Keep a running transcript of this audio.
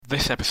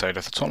This episode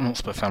of the Tottenham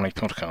Hotspur Family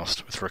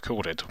Podcast was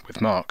recorded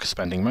with Mark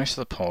spending most of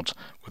the pod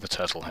with a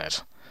turtle head.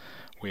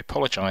 We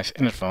apologise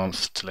in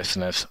advance to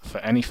listeners for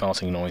any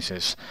farting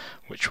noises,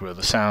 which were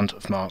the sound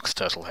of Mark's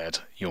turtle head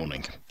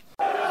yawning.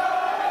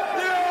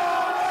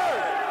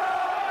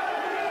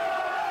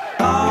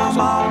 Come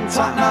on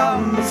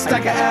Tottenham,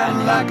 stick it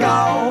in the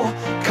goal.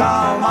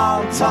 Come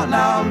on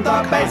Tottenham,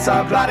 don't be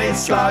so bloody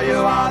slow. You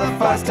are the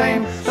first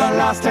team, the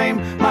last team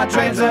my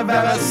dreams have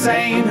ever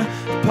seen.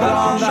 Put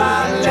on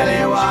that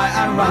lily white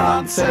and run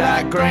on to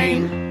that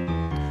green.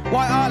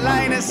 White Hart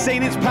Lane has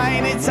seen its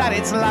pain, it's had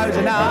its lows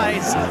and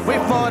highs. We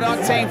fought our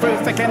team through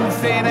thick and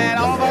thin and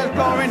all those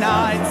glory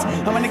nights.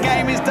 And when the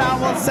game is done,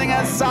 we'll sing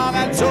a song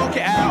and talk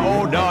it out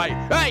all night.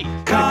 Hey!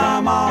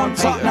 Come on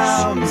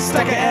Tottenham,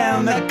 stick it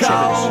in the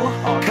goal.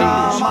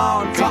 Come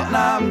on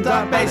Tottenham,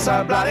 don't be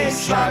so bloody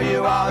slow.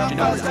 You are the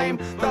first team,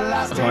 the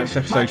last team. Right, it's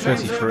episode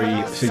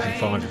 33, season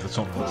 5 of the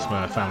Tottenham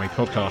Hotspur Family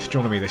Podcast.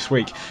 Joining me this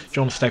week,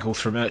 John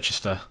Steggles from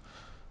Irchester.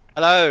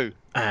 Hello.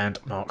 And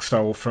Mark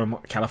Stoll from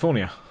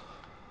California.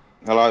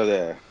 Hello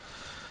there.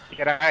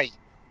 G'day.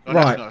 Oh,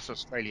 Right. That's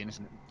Australian,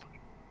 isn't it?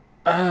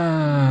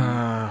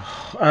 Where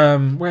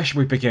should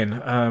we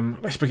begin?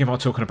 Let's begin by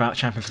talking about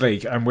Champions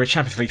League. We're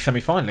Champions League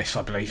semi-finalists,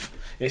 I believe.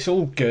 It's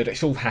all good.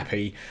 It's all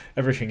happy.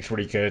 Everything's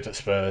really good at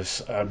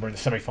Spurs. We're in the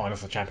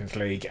semi-finals of the Champions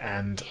League,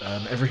 and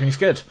everything's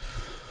good.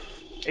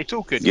 It's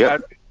all good.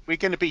 Yep. We're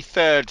going to be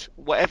third,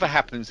 whatever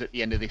happens at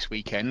the end of this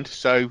weekend.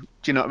 So, do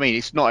you know what I mean?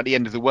 It's not at the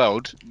end of the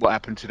world, what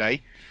happened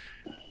today.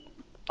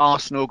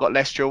 Arsenal got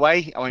Leicester away.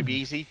 It won't be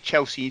easy.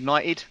 Chelsea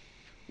United.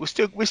 We'll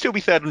still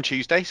be third on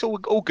Tuesday. It's all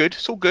good.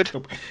 It's all good.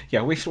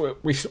 Yeah, we still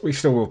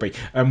will be.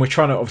 We're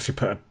trying to obviously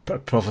put a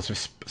positive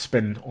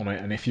spin on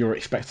it. And if you're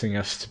expecting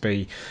us to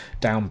be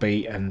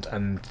downbeat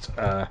and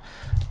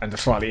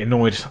slightly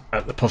annoyed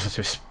at the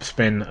positive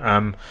spin,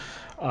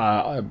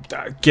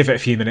 give it a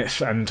few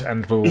minutes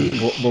and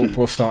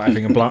we'll start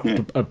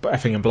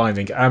effing and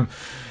blinding.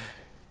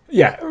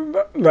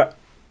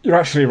 You're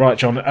absolutely right,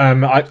 John.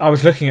 I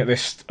was looking at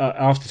this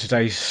after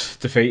today's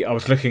defeat. I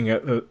was looking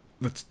at the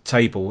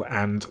table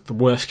and the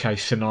worst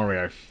case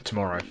scenario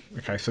tomorrow.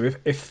 Okay, so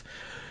if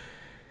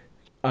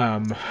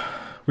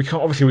we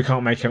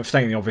can't make it,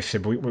 stating the obvious,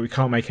 but we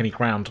can't make any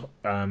ground,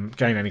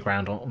 gain any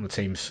ground on the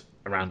teams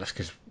around us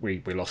because we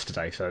lost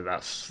today. So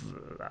that's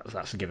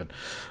a given.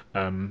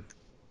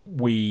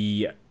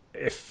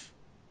 If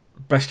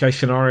best case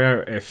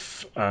scenario,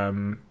 if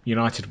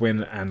United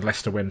win and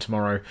Leicester win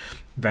tomorrow,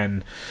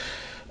 then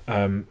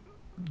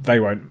they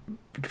won't.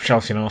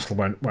 Chelsea and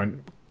Arsenal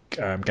won't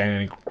gain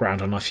any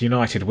ground on us.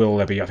 United will.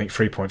 They'll be, I think,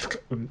 3 points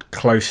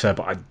closer,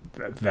 but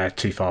they're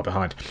too far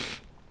behind.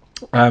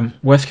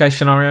 Worst case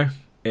scenario,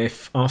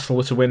 if Arsenal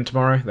were to win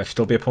tomorrow, they'd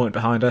still be a point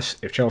behind us.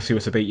 If Chelsea were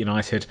to beat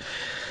United,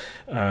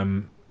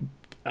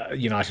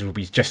 United would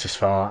be just as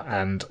far,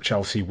 and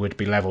Chelsea would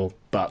be level,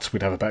 but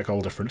we'd have a better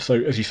goal difference. So,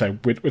 as you say,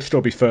 we'd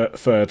still be third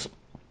with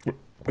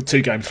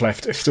 2 games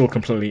left. It's still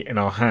completely in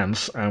our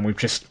hands, and we've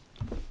just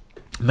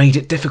made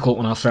it difficult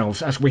on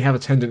ourselves, as we have a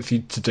tendency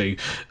to do.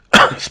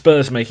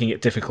 Spurs making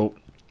it difficult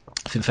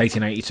since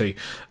 1882,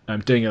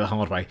 doing it the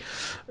hard way,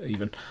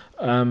 even.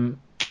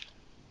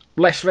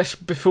 Let's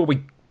before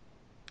we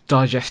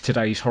digest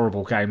today's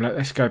horrible game,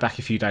 let's go back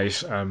a few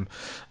days and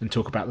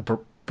talk about the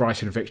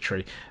Brighton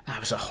victory. That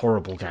was a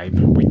horrible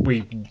game.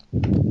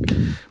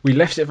 We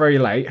left it very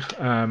late,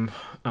 and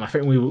I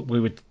think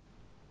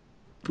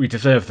we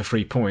deserved the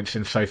 3 points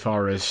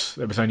insofar as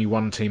there was only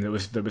one team that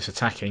was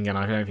attacking, and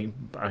I think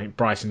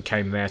Brighton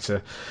came there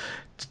to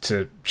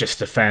just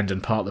defend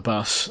and park the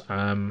bus.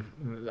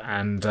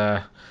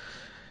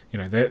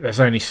 There's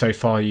only so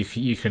far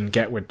you can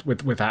get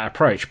with that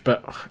approach.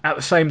 But at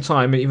the same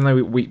time, even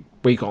though we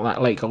got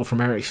that late goal from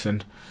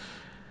Eriksen,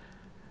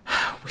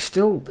 it was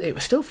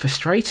still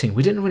frustrating.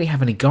 We didn't really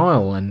have any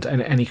guile and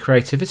any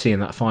creativity in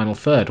that final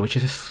third, which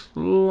is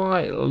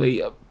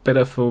slightly a bit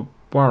of a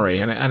worry,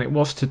 and it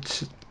was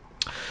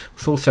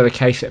also the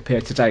case it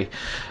appeared today.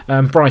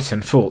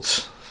 Brighton,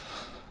 thoughts?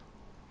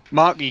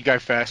 Mark, you go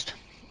first.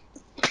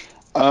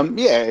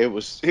 It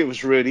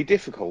was really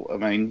difficult. I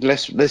mean,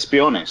 let's be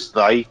honest.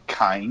 They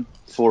came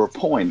for a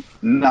point,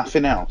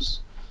 nothing else.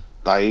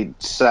 They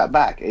sat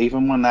back,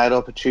 even when they had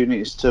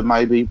opportunities to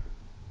maybe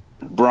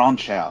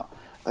branch out.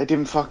 They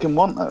didn't fucking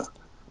want to.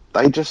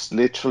 They just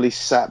literally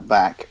sat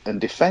back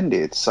and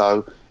defended.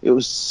 So it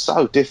was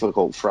so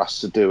difficult for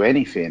us to do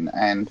anything.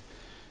 And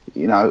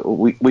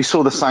we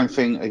saw the same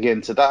thing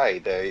again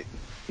today.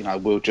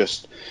 We'll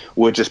just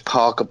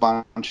park a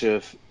bunch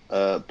of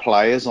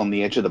players on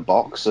the edge of the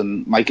box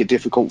and make it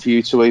difficult for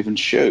you to even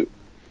shoot.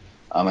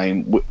 I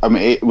mean,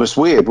 it was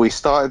weird. We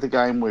started the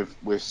game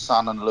with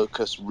Son and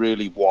Lucas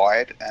really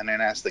wide, and then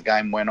as the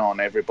game went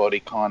on, everybody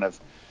kind of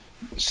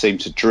seemed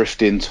to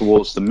drift in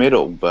towards the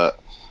middle. But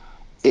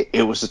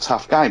it was a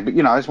tough game. But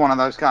it's one of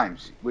those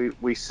games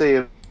we see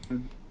it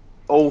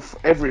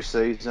every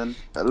season,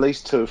 at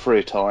least 2 or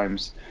 3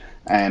 times,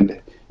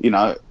 and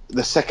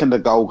the second a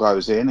goal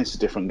goes in, it's a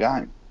different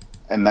game.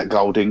 And that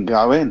goal didn't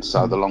go in,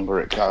 so the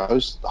longer it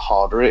goes, the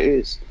harder it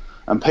is.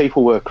 And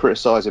people were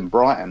criticising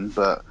Brighton,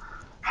 but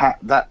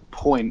that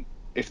point,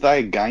 if they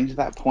had gained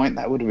that point,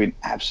 that would have been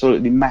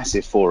absolutely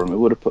massive for them. It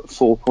would have put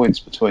 4 points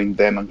between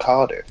them and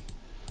Cardiff.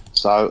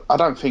 So I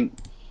don't think,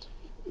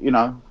 we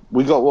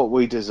got what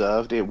we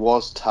deserved. It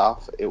was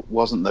tough. It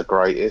wasn't the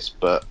greatest,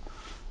 but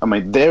I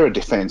mean, they're a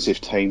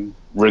defensive team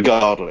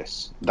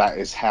regardless. That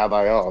is how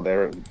they are.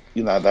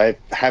 They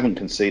haven't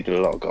conceded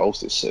a lot of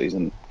goals this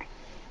season.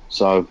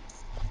 So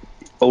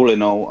all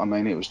in all, I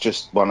mean, it was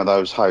just one of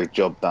those, hey,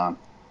 job done.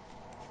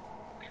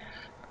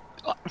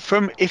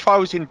 If I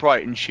was in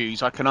Brighton's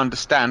shoes, I can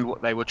understand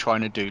what they were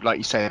trying to do. Like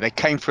you say, they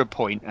came for a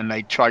point and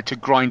they tried to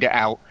grind it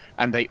out,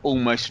 and they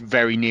almost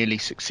very nearly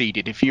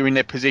succeeded. If you're in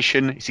their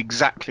position, it's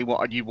exactly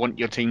what you want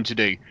your team to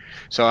do.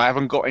 So I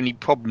haven't got any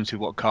problems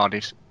with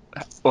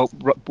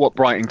what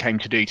Brighton came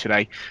to do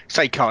today.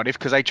 Say Cardiff,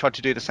 because they tried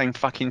to do the same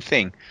fucking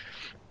thing.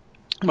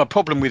 My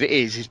problem with it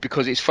is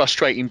because it's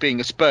frustrating being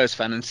a Spurs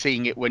fan and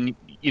seeing it when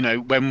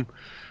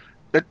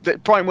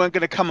that Brighton weren't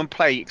going to come and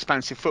play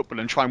expansive football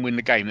and try and win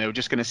the game. They were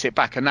just going to sit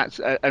back, and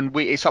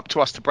it's up to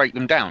us to break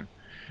them down.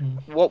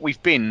 What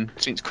we've been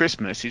since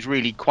Christmas is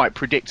really quite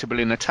predictable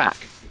in attack.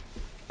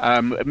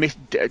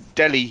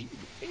 Dele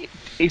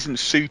isn't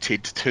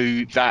suited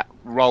to that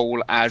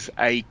role as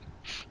a,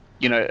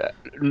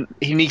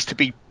 he needs to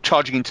be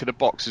charging into the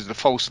box as the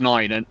false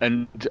nine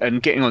and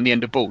getting on the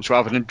end of balls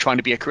rather than trying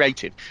to be a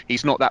creative.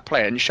 He's not that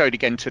player, and it showed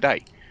again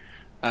today.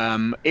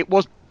 It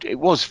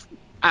was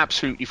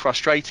absolutely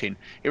frustrating.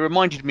 It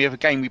reminded me of a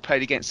game we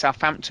played against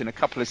Sunderland a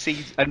couple of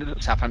seasons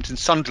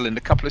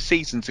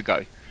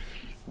ago,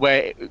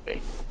 where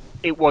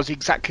it was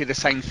exactly the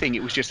same thing.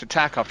 It was just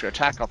attack after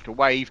attack after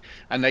wave,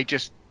 and they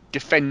just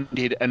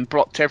defended and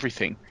blocked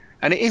everything.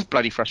 And it is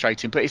bloody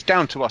frustrating, but it's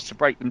down to us to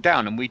break them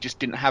down, and we just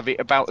didn't have it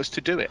about us to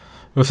do it.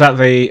 Was that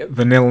the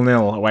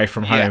 0-0 away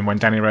from home when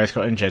Danny Rose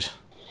got injured?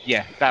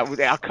 Yeah, that was.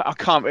 I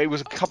can't. It was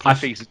a couple of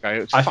seasons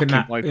ago. I think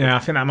that might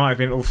have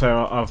been also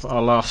of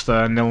our last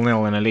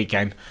 0-0 in a league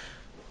game,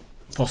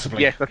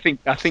 possibly. Yes,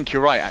 I think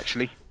you're right,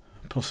 actually.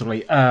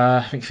 Possibly.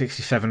 I think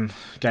 67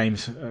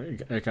 games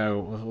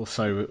ago or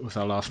so was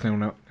our last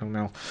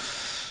 0-0.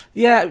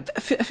 Yeah,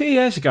 a few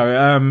years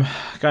ago,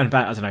 going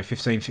back, I don't know,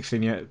 15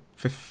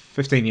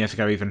 years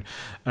ago even,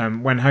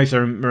 when Jose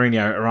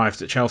Mourinho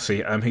arrived at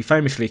Chelsea, he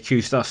famously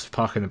accused us of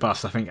parking the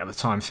bus. I think at the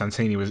time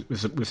Santini was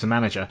the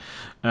manager.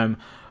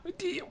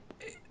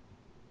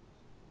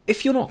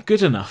 If you're not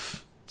good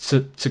enough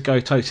to go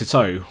toe to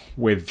toe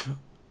with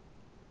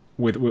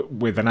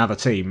another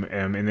team,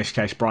 in this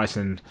case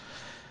Brighton,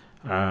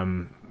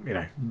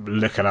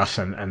 look at us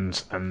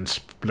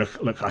and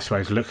look I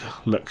suppose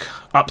look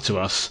up to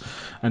us,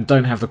 and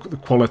don't have the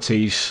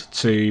qualities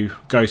to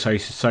go toe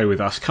to toe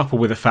with us, coupled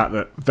with the fact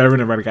that they're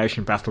in a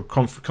relegation battle,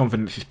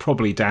 confidence is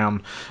probably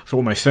down, it's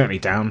almost certainly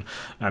down,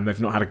 they've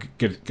not had a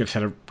good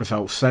set of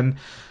results, then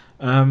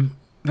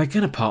they're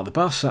going to park the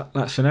bus.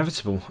 That's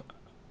inevitable.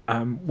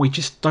 We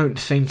just don't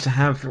seem to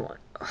have,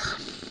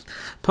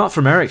 apart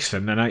from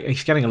Eriksen, and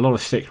he's getting a lot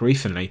of stick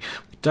recently,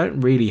 we don't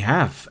really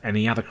have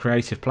any other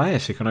creative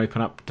players who can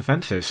open up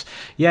defences.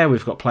 Yeah,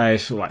 we've got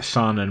players like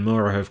Son and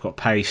Moura who've got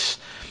pace,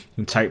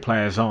 can take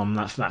players on,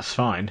 that's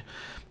fine.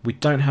 We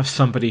don't have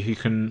somebody who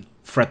can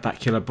thread that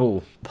killer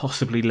ball.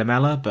 Possibly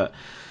Lamela, but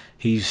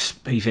he's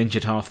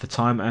injured half the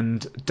time.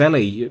 And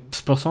Dele,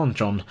 spot on,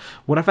 John.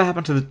 Whatever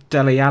happened to the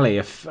Dele Alli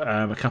a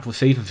couple of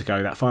seasons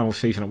ago, that final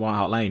season at White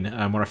Hart Lane,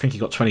 where I think he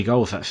got 20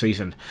 goals that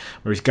season,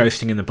 where he's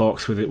ghosting in the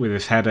box with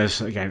his headers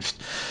against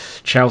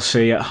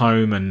Chelsea at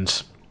home,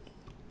 and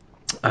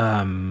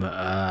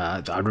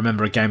I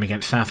remember a game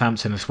against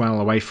Southampton as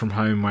well, away from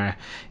home, where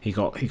he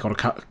got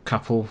a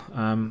couple.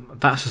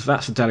 That's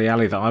a Dele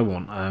Alli that I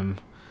want.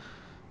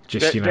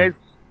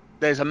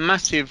 There's a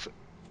massive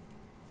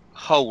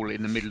hole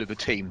in the middle of the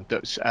team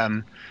that's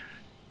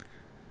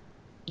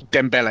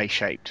Dembele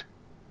shaped,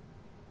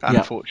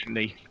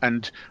 unfortunately. Yeah.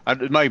 And at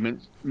the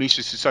moment,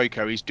 Moussa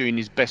Sissoko is doing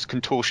his best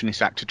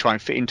contortionist act to try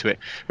and fit into it.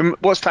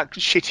 What's that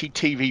shitty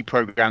TV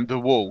program, The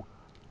Wall,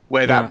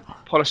 where that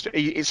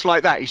it's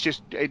like that. It's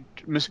just,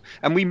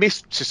 and we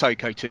missed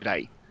Sissoko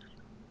today.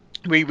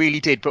 We really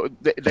did, but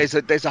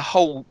there's a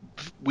hole.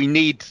 We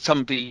need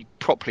somebody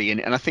properly in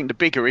it, and I think the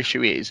bigger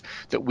issue is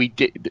that we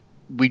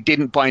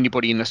didn't buy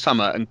anybody in the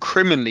summer, and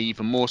criminally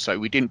even more so,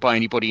 we didn't buy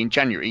anybody in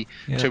January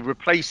to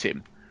replace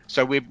him.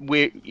 So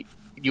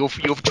you're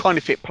trying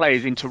to fit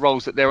players into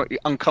roles that they're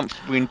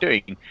uncomfortable in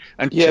doing.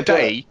 And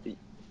today,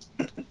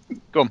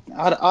 go on.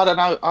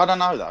 I don't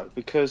know though,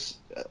 because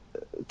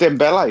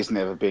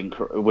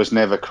Dembele was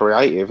never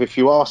creative. If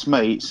you ask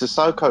me,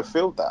 Sissoko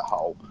filled that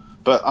hole,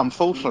 but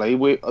unfortunately,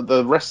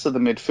 the rest of the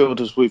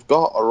midfielders we've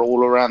got are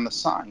all around the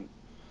same.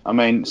 I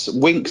mean,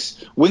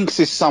 Winks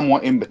is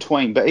somewhat in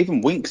between, but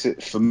even Winks,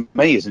 for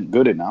me, isn't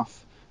good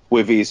enough.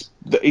 He's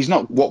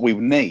not what we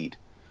need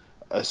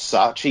as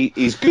such.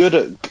 He's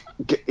good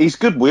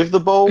with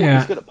the ball. Yeah.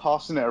 He's good at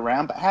passing it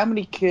around. But how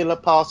many killer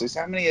passes,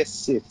 how many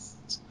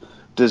assists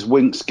does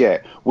Winks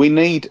get?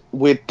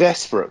 We're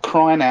desperate,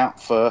 crying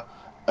out for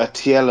a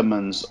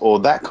Tielemans or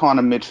that kind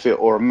of midfield,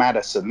 or a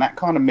Maddison, that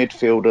kind of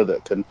midfielder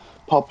that can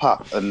pop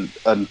up and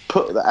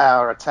put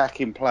our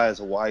attacking players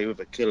away with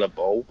a killer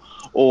ball,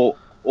 or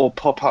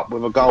pop up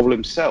with a goal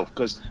himself,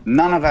 because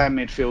none of our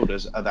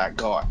midfielders are that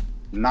guy.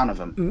 None of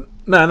them.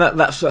 No,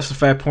 that's a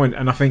fair point,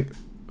 and I think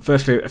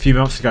firstly, a few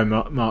months ago,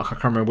 Mark, I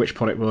can't remember which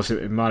pod it was.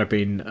 It might have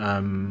been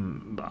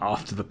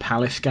after the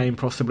Palace game,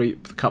 possibly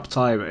the cup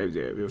tie.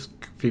 It was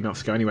a few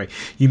months ago. Anyway,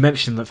 you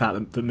mentioned the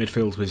fact that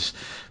midfield was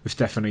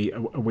definitely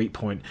a weak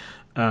point,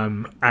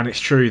 and it's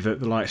true that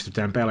the likes of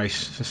Dembele,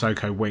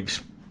 Sissoko,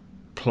 Winks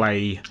play.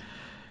 You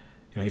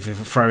know, if you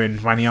throw in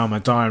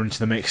Wanyama, Dyer into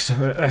the mix,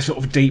 they're sort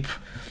of deep,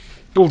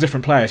 all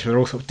different players, but they're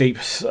all sort of deep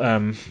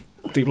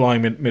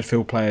lying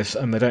midfield players,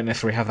 and they don't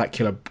necessarily have that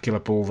killer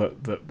ball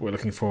that we're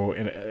looking for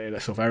in a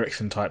sort of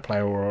Eriksen type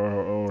player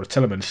or a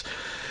Tielemans.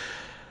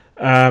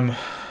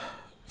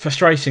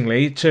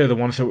 Frustratingly, two of the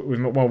ones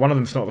one of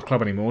them's not at the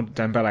club anymore,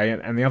 Dembele,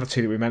 and the other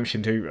two that we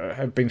mentioned who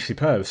have been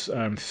superb,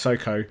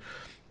 Sissoko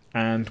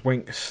and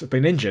Winks, have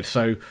been injured,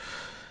 so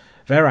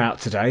they're out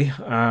today.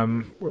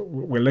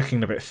 We're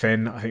looking a bit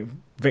thin. I think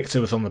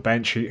Victor was on the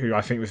bench, who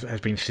I think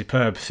has been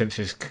superb since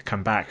he's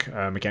come back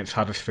against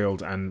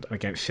Huddersfield and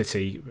against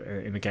City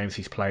in the games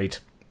he's played.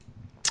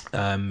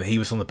 He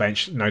was on the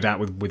bench, no doubt,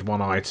 with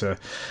one eye to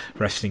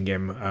resting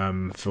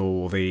him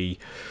for the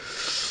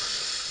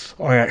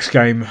Ajax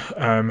game.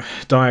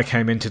 Dyer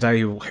came in today,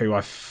 who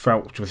I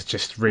felt was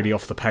just really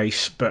off the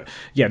pace. But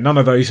yeah, none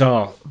of those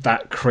are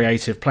that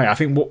creative play. I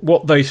think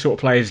what those sort of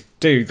players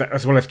do, that,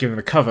 as well as giving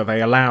the cover,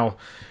 they allow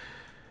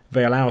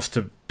us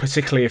to,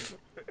 particularly if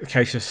in the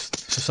case of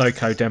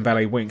Sissoko,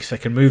 Dembele, Winks, they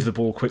can move the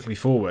ball quickly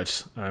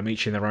forwards,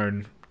 each in their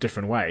own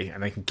different way,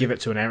 and they can give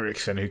it to an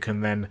Eriksen who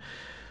can then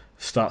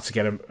start to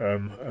get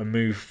a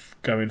move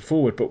going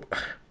forward. But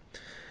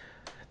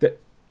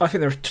I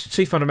think there are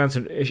two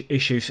fundamental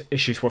issues.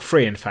 Well,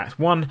 three in fact.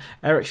 One,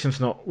 Eriksen's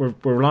not. We're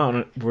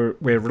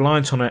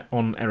reliant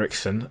on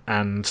Eriksen,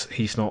 and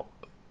he's not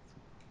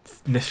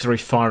necessarily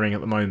firing at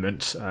the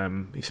moment.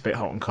 He's a bit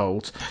hot and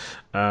cold.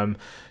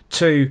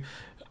 Two,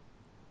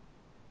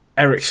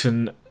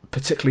 Eriksen,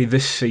 particularly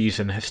this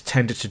season, has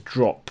tended to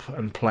drop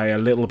and play a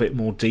little bit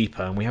more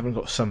deeper, and we haven't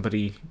got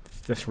somebody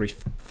necessarily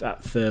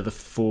that further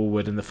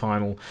forward in the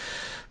final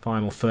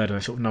third in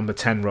a sort of number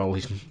 10 role.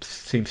 He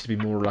seems to be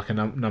more like a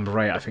number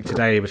 8. I think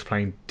today he was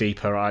playing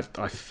deeper. I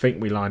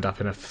think we lined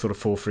up in a sort of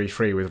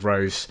 4-3-3 with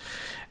Rose,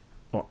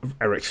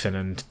 Eriksen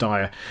and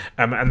Dyer.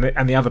 And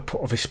the other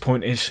obvious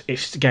point is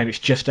it's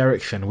just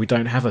Eriksen. We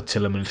don't have a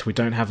Tielemans. We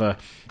don't have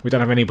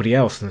anybody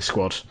else in the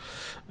squad.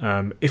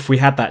 If we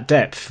had that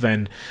depth,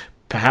 then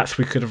perhaps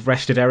we could have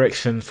rested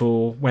Eriksen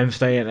for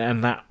Wednesday,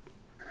 and that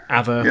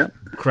other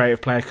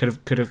creative player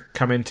could have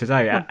come in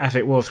today. As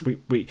it was,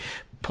 we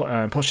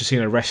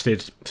Pochettino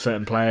rested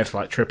certain players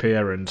like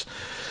Trippier and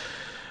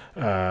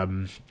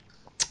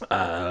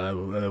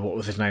what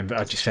was his name?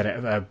 I just said it.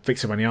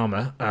 Victor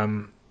Wanyama,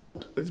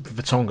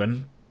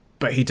 Vertonghen.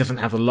 But he doesn't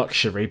have the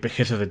luxury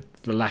because of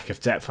the lack of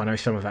depth. I know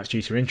some of that's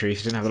due to injuries.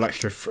 He didn't have the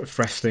luxury of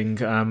resting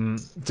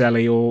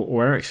Dele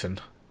or Eriksen.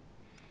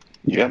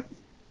 Yeah.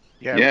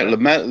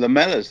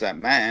 Lamella's that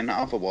man.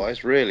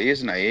 Otherwise, really,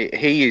 isn't he?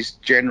 He is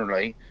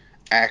generally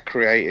our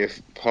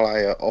creative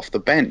player off the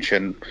bench,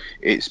 and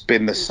it's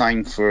been the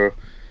same for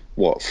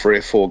 3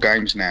 or 4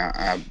 games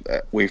now.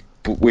 We've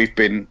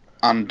been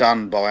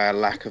undone by our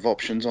lack of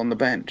options on the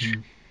bench.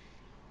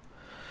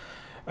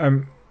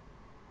 Go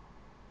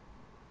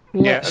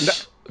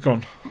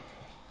on.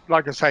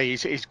 Like I say,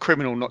 it's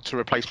criminal not to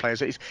replace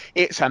players.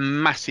 It's a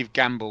massive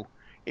gamble.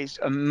 It's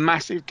a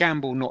massive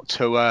gamble not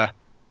to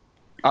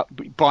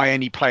buy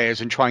any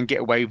players and try and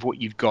get away with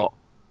what you've got.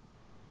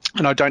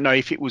 And I don't know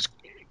if it was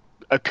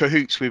a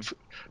cahoots with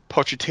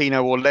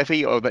Pochettino or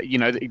Levy, or that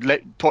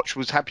Poch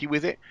was happy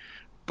with it.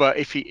 But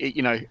if he,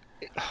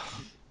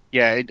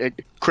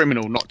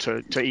 criminal not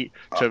to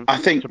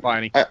buy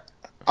any.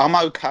 I'm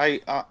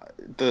okay.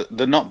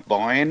 The not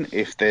buying,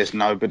 if there's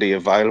nobody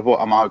available,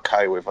 I'm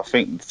okay with. I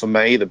think for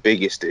me the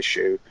biggest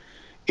issue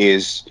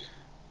is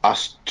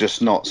us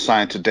just not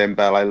saying to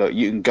Dembele, look,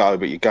 you can go,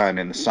 but you're going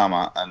in the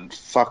summer, and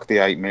fuck the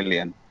 8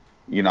 million.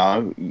 You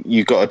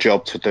got a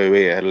job to do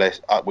here.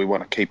 We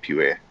want to keep you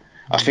here.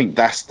 I think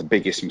that's the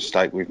biggest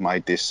mistake we've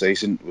made this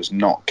season, was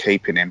not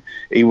keeping him.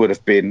 He would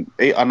have been...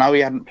 I know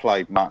he hadn't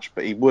played much,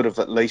 but he would have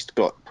at least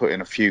got put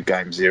in a few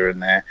games here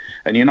and there.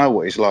 And you know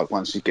what he's like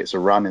once he gets a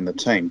run in the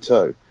team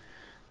too.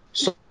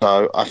 So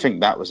I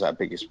think that was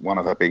one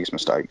of our biggest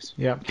mistakes.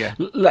 Yeah.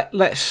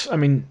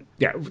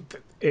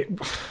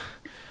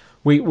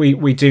 We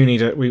do need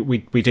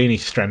to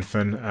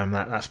strengthen.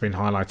 That's been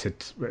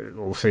highlighted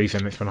all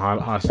season. It's been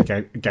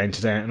highlighted again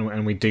today,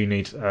 and we do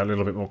need a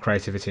little bit more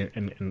creativity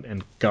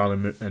in goal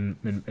and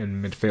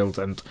in midfield.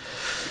 And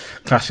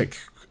classic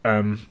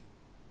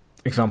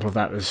example of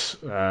that was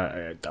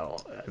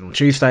on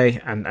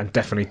Tuesday, and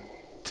definitely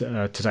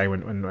today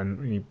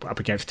when you're up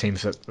against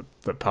teams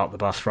that park the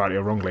bus rightly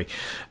or wrongly.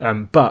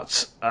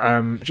 But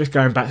just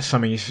going back to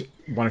something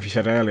one of you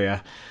said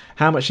earlier.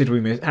 How much did we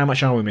miss? How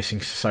much are we missing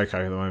Sissoko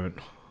at the moment?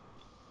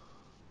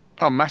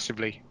 Oh,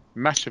 massively.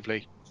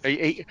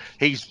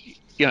 He's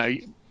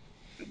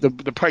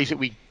the praise that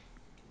we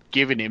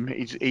given him.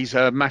 He's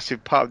a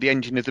massive part of the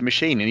engine of the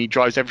machine, and he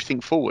drives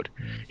everything forward.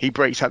 He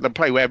breaks out the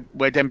play where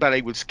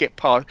Dembele would skip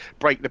past,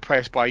 break the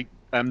press by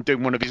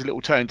doing one of his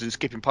little turns and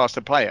skipping past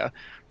the player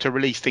to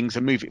release things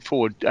and move it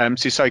forward.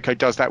 Sissoko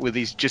does that with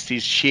his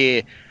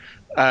sheer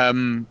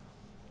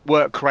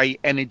work rate,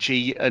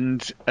 energy,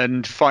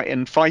 and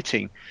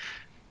fighting.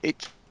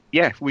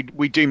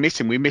 We do miss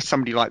him. We miss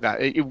somebody like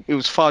that. It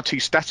was far too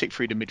static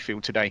through the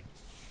midfield today.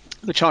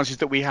 The chances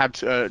that we had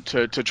to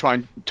try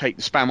and take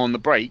the spam on the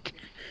break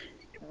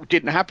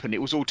didn't happen.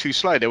 It was all too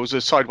slow. There was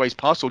a sideways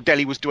pass, or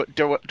Dele was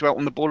dwelt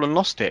on the ball and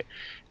lost it.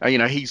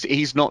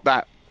 He's not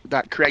that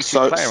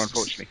creative player,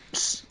 unfortunately.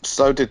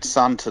 So did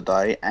Son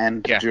today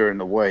and during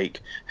the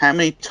week. How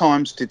many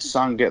times did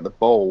Son get the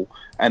ball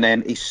and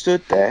then he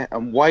stood there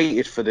and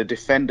waited for the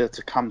defender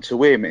to come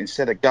to him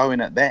instead of going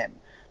at them?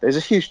 There's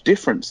a huge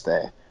difference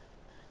there.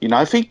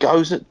 If he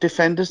goes at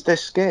defenders, they're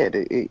scared.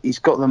 He's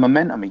got the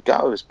momentum, he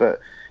goes. But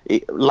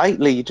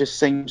lately, he just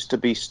seems to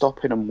be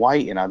stopping and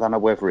waiting. I don't know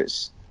whether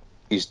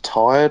he's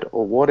tired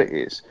or what it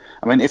is.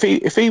 I mean, if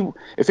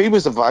he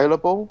was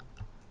available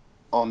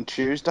on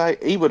Tuesday,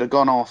 he would have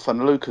gone off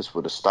and Lucas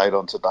would have stayed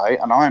on today.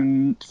 And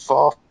I'm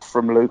far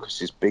from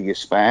Lucas's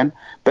biggest fan,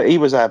 but he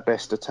was our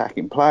best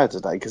attacking player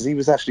today because he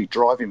was actually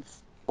driving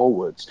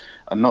forwards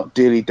and not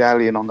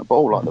dilly-dallying on the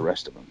ball like the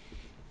rest of them.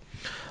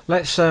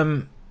 Let's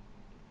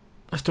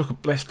talk a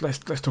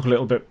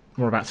little bit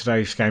more about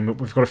today's game.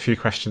 We've got a few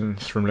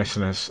questions from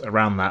listeners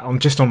around that. On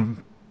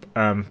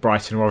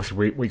Brighton,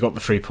 obviously we got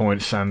the 3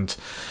 points, and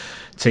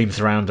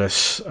teams around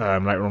us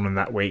later on in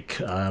that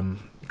week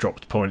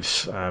dropped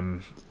points.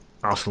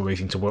 Arsenal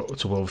losing to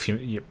Wolves,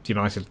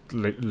 United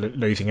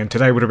losing, and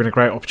today would have been a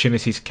great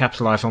opportunity to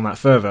capitalise on that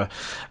further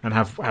and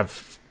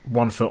have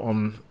 1 foot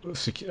on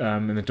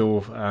in the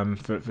door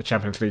for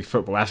Champions League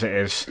football. As it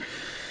is,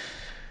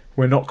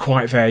 we're not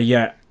quite there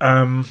yet.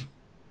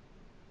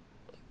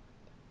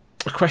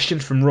 A question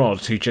from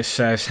Rod, who just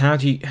says, how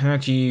do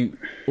you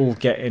all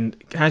get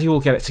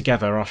it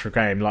together after a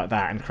game like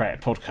that and create a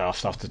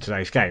podcast after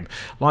today's game?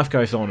 Life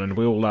goes on and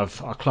we all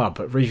love our club,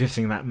 but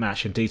revisiting that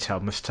match in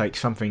detail must take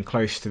something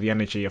close to the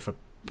energy of a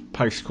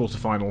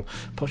post-quarter-final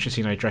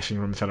Pochettino dressing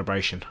room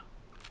celebration.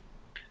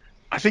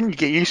 I think you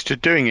get used to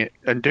doing it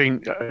and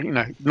doing,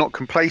 not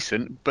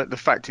complacent, but the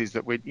fact is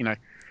that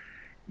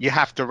you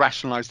have to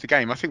rationalise the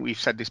game. I think we've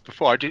said this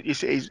before.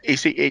 This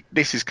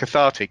is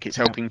cathartic. It's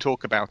helping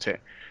talk about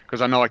it,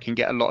 because I know I can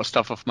get a lot of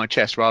stuff off my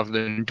chest rather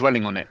than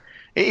dwelling on it.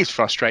 It is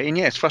frustrating.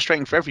 Yeah, it's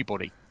frustrating for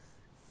everybody.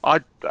 I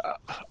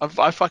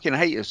fucking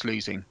hate us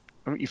losing.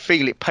 I mean, you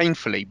feel it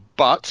painfully,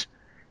 but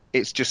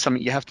it's just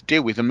something you have to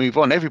deal with and move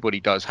on. Everybody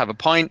does. Have a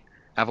pint,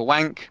 have a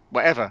wank,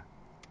 whatever.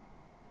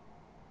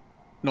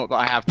 Not that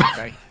I have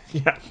today.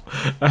 Yeah.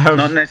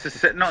 Not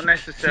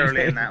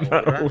necessarily in that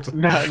order.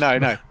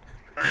 No.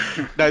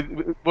 No,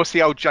 what's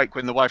the old joke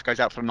when the wife goes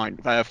out for a night?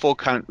 4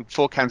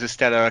 cans of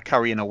Stella, a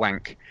curry, and a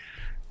wank.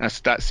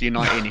 That's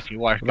uniting if your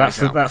wife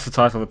goes out. That's the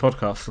title of the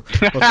podcast.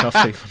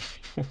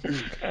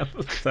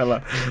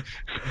 Stella.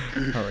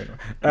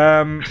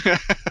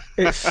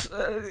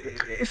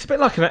 It's a bit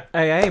like an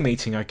AA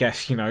meeting, I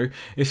guess.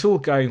 It's all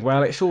going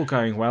well,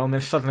 and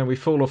then suddenly we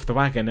fall off the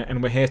wagon,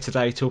 and we're here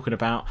today talking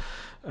about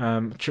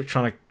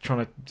trying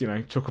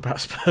to talk about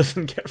Spurs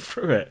and get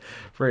through it.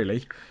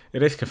 Really,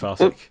 it is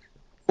cathartic.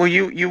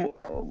 Well,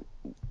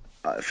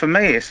 for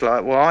me, it's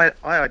like, I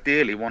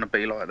ideally want to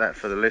be like that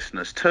for the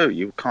listeners too.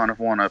 You kind of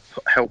want to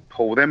help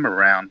pull them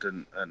around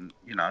and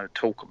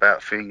talk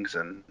about things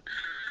and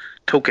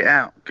talk it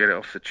out, get it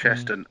off the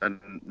chest and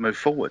move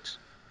forwards.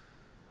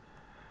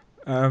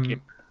 We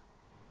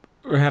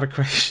had a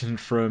question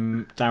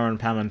from Darren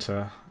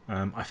Pamanter.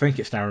 I think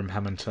it's Darren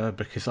Pamanter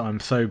because I'm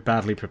so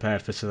badly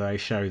prepared for today's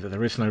show that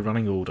there is no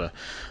running order,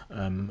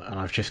 and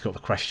I've just got the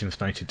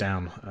questions noted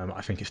down.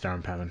 I think it's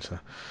Darren Pamanter.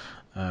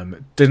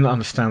 Didn't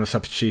understand the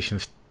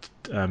substitutions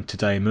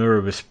today.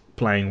 Moura was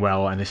playing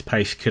well and his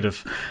pace could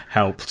have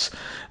helped.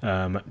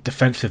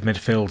 Defensive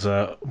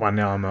midfielder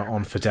Wanyama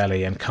on for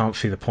Dele, and can't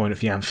see the point of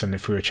Janssen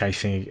if we were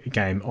chasing a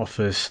game.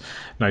 Offers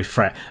no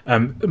threat.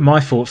 My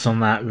thoughts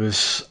on that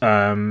was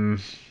Moura.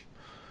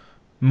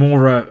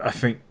 I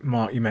think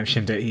Mark, you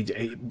mentioned it.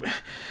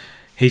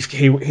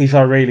 He's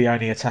our really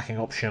only attacking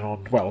option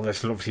on. Well,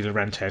 there's obviously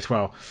Llorente as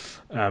well.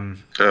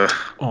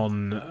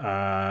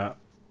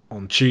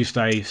 On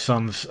Tuesday,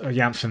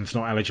 Janssen's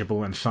not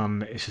eligible and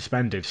Son is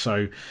suspended,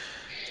 so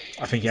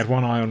I think he had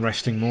one eye on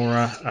resting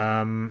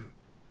Moura.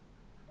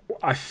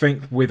 I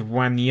think with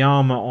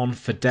Wanyama on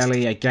for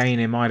Dele, again,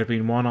 it might have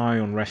been one eye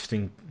on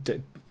resting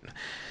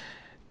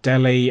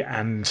Dele,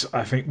 and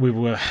I think we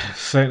were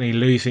certainly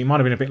losing. It might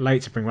have been a bit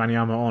late to bring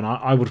Wanyama on.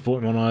 I would have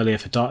brought him on earlier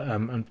for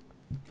and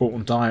brought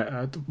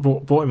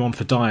him on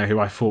for Dyer, who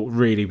I thought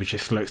really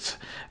just looked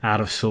out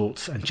of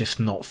sorts and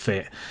just not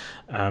fit.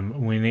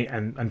 And when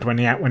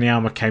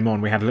Wanyama came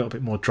on, we had a little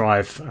bit more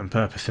drive and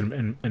purpose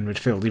in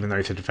midfield, even though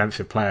he's a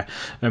defensive player.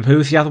 Who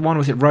was the other one?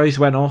 Was it Rose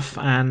went off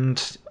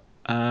and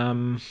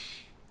Ali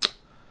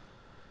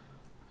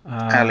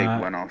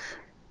went off?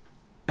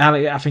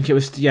 Ali, I think it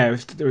was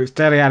it was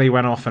Dele Alli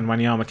went off, and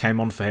Wanyama came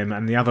on for him,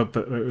 and the other,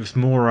 but it was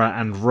Mora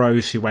and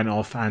Rose who went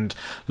off, and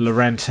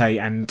Llorente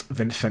and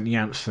Vincent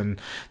Janssen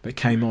that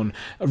came on.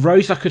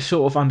 Rose, I could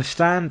sort of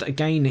understand.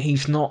 Again,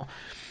 he's not.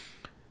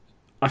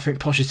 I think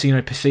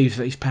Pochettino perceives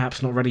that he's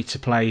perhaps not ready to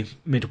play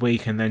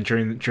midweek and then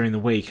during the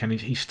week, and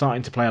he's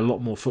starting to play a lot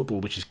more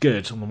football, which is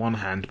good on the one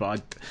hand.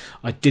 But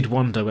I did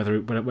wonder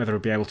whether he'll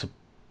be able to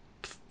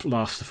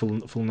last the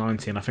full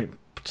 90, and I think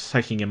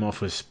taking him off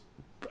was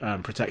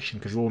protection,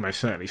 because he'll almost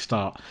certainly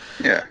start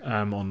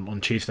on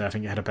Tuesday. I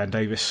think ahead of Ben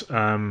Davis.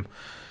 And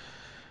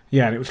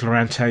it was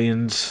Llorente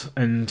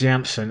and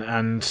Janssen,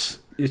 and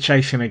you're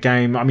chasing a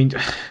game. I mean,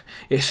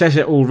 it says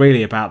it all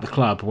really about the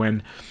club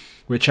when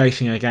we're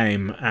chasing a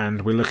game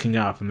and we're looking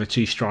up, and the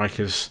two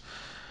strikers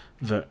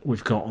that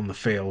we've got on the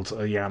field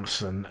are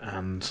Janssen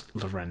and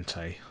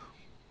Llorente.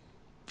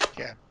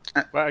 Yeah,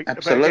 well,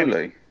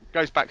 absolutely. Again,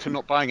 goes back to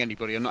not buying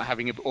anybody and not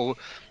having it, or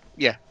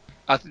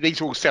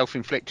these are all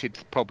self-inflicted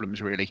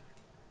problems, really.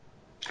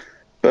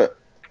 But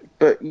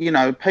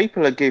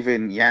people are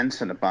giving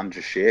Janssen a bunch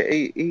of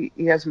shit.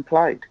 He hasn't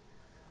played.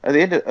 At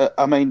the end of,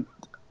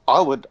 I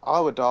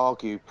would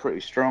argue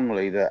pretty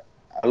strongly that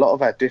a lot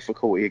of our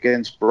difficulty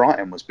against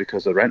Brighton was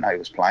because Llorente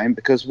was playing.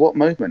 Because what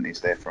movement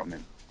is there from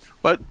him?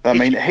 But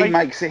he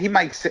makes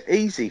it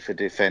easy for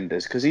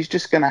defenders because he's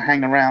just going to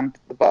hang around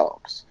the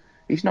box.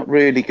 He's not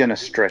really going to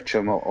stretch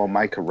them or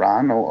make a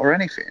run or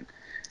anything.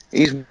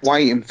 He's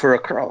waiting for a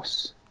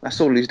cross. That's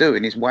all he's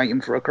doing. He's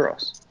waiting for a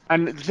cross.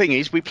 And the thing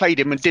is, we played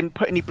him and didn't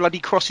put any bloody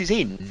crosses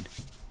in.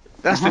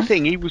 That's the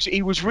thing. He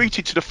was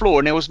rooted to the floor,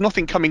 and there was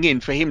nothing coming in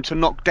for him to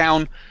knock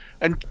down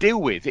and deal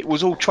with. It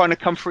was all trying to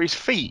come for his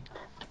feet.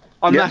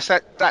 And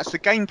that's the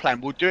game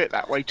plan. We'll do it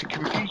that way to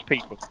confuse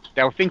people.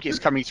 They'll think it's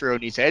coming through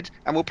on his head,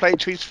 and we'll play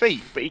it to his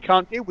feet, but he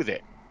can't deal with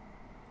it.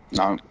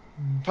 No.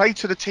 Play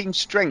to the team's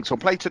strengths, or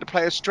play to the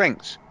player's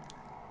strengths.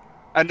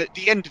 And at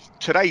the end of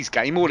today's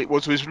game, all it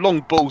was long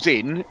balls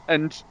in,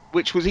 and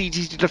which was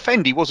easy to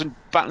defend. He wasn't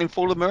battling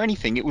for them or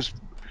anything. It was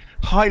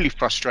highly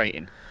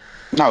frustrating.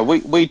 No,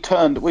 we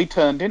turned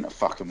into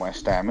fucking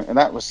West Ham, and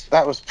that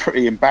was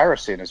pretty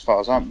embarrassing as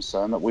far as I'm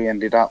concerned. That we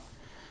ended up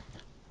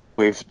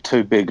with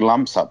two big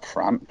lumps up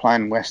front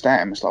playing West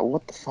Ham. It's like,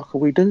 what the fuck are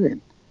we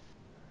doing?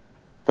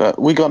 But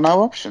we got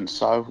no options.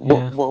 So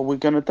what are we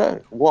going to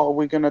do? What are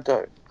we going to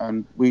do?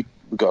 And we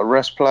got to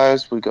rest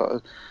players. We got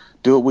to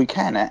do what we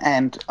can.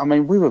 And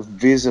we were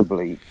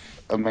visibly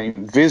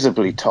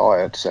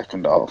tired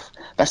second half.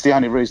 That's the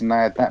only reason they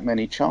had that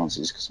many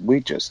chances, because we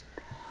just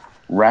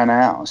ran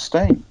out of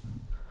steam.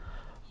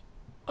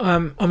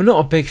 I'm not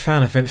a big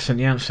fan of Vincent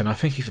Janssen. I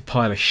think he's a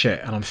pile of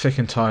shit, and I'm sick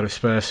and tired of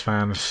Spurs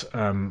fans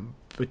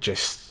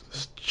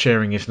just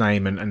cheering his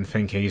name and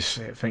think that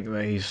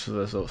he's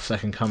the sort of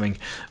second coming.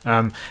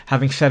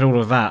 Having said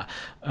all of that,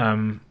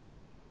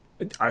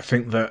 I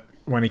think that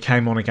when he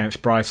came on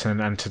against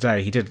Brighton and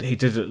today, he did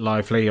it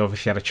lively.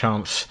 Obviously had a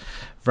chance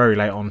very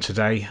late on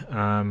today.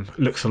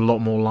 Looks a lot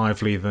more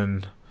lively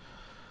than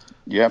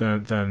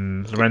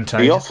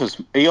Llorente. He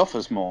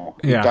offers more.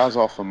 He does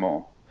offer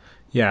more.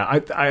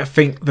 Yeah, I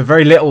think the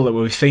very little that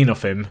we've seen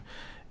of him,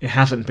 he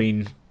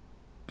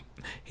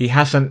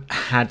hasn't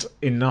had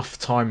enough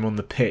time on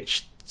the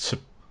pitch to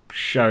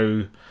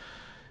show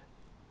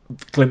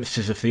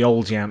glimpses of the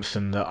old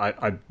Janssen that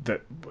I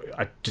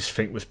just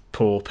think was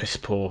piss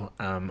poor,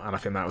 and I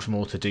think that was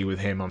more to do with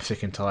him. I'm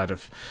sick and tired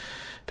of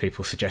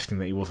people suggesting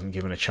that he wasn't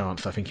given a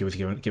chance. I think he was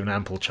given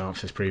ample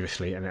chances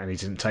previously, and he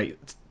didn't take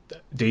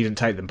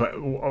them. But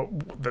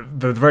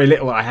the very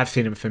little that I have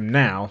seen of him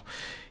now,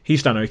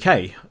 he's done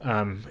okay.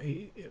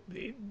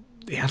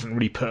 He hasn't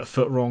really put a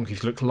foot wrong.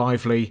 He's looked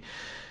lively.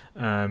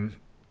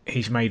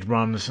 He's made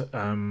runs.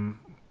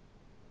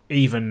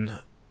 Even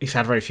he's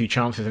had very few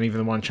chances, and even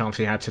the one chance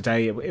he had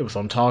today, it was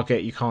on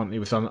target. It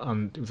was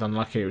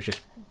unlucky. It was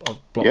just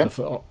blocked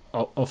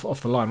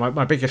off the line.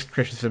 My biggest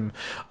criticism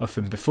of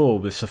him before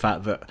was the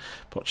fact that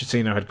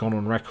Pochettino had gone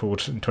on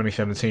record in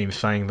 2017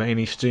 saying that he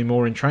needs to do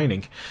more in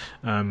training,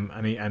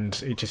 and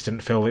he just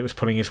didn't feel it was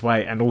pulling his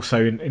weight. And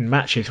also in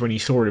matches when you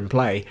saw him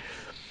play,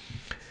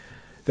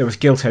 there was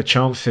gilt-edged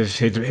chances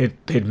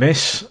he'd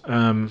miss,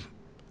 and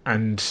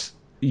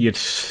you'd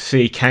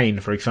see Kane,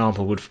 for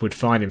example, would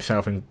find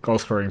himself in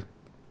goal-scoring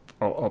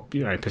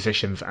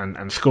positions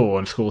and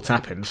score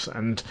tap-ins,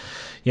 and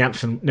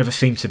Janssen never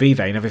seemed to be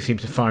there. He never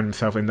seemed to find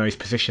himself in those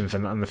positions,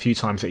 and the few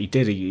times that he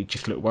did, he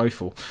just looked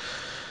woeful.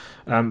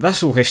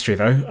 That's all history,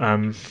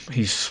 though.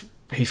 He's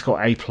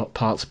got a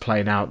part to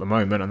play now at the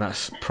moment, and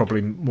that's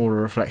probably more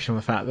a reflection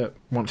of the fact that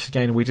once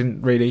again we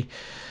didn't really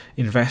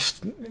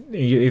invest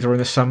either in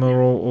the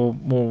summer or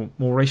more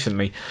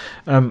recently.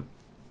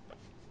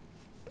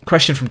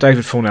 Question from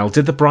David Fornell: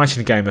 did the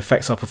Brighton game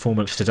affect our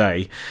performance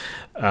today?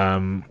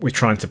 We're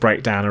trying to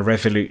break down a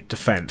resolute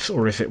defence,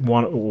 or is it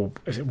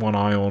one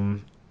eye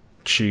on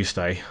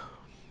Tuesday?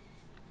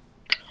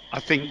 I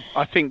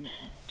think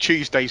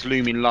Tuesday's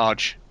looming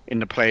large in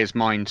the players'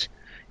 minds,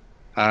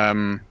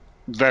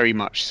 very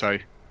much so.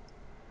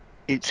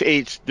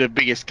 It's the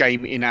biggest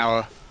game in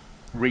our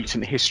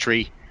recent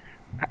history.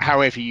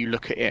 however you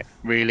look at it,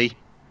 really.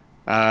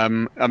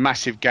 A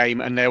massive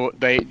game, and they want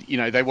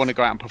to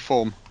go out and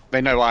perform.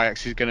 They know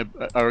Ajax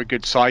are a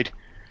good side,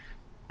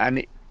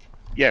 and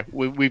you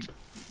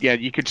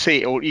could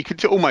see it, or you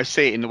could almost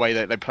see it in the way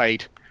that they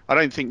played. I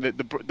don't think that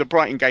the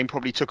Brighton game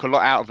probably took a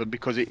lot out of them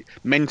because it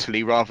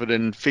mentally rather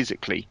than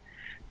physically.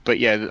 But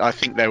yeah, I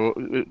think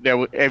there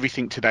were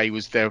everything today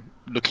was they're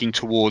looking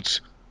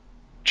towards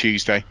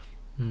Tuesday.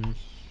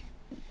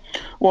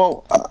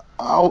 Well,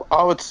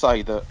 I would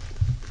say that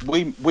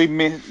we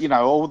miss,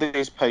 all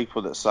these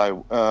people that say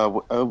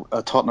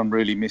are Tottenham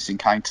really missing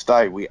Kane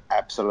today. We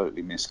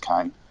absolutely miss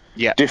Kane.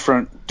 Yeah,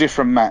 Different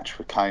match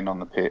for Kane on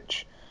the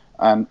pitch,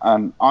 and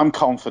I'm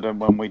confident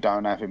when we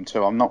don't have him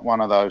too. I'm not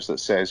one of those that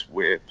says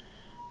we're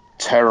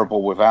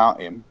terrible without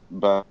him,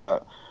 but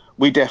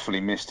we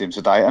definitely missed him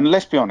today. And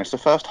let's be honest, the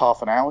first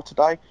half an hour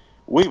today,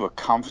 we were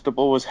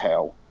comfortable as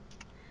hell.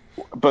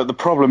 But the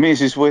problem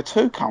is we're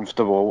too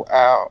comfortable.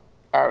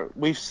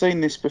 We've seen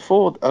this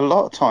before a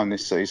lot of time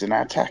this season.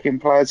 Our attacking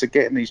players are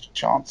getting these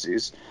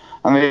chances,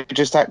 and they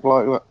just act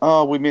like,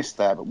 oh, we missed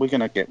that, but we're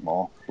going to get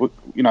more. We're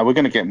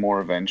going to get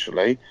more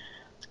eventually,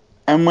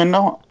 and we're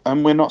not.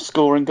 And we're not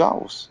scoring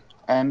goals.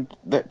 And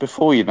that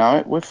before you know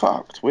it, we're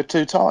fucked. We're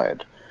too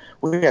tired.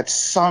 We had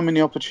so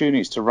many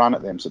opportunities to run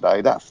at them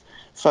today. That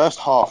first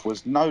half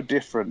was no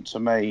different to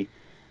me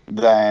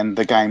than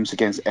the games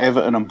against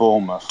Everton and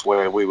Bournemouth,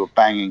 where we were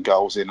banging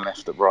goals in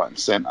left, right, and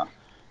centre.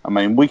 I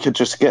mean, we could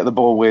just get the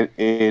ball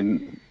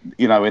in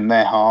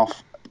their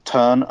half,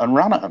 turn and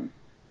run at them.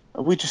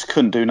 We just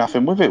couldn't do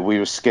nothing with it. We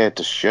were scared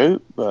to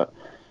shoot, but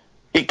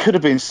it could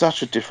have been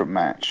such a different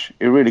match.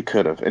 It really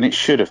could have, and it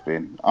should have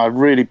been. I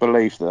really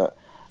believe that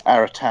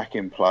our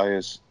attacking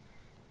players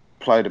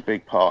played a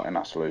big part in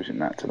us losing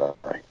that today.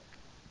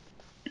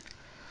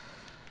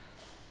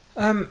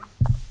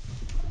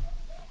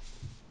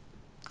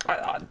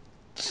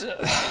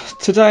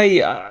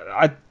 Today,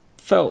 I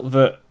felt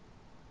that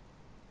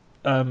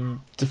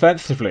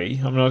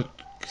defensively,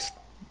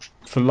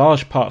 for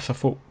large parts, I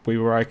thought we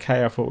were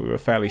okay. I thought we were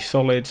fairly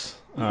solid.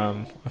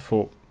 I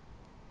thought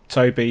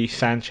Toby,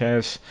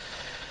 Sanchez,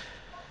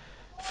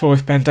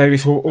 Forrest, Ben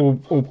Davies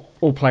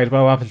all played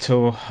well up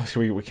until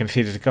obviously we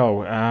conceded a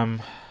goal.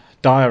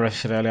 Dyer, as I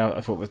said earlier,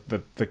 I thought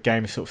the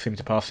game sort of seemed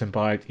to pass him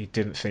by. He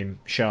didn't seem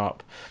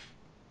sharp.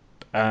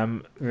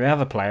 The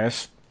other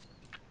players,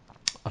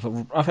 I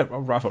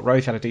thought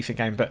Rose had a decent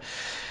game, but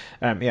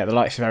the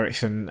likes of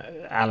Ericsson,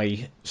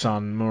 Ali,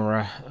 Son,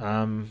 Moura,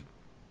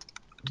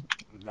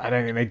 I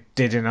don't think they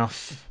did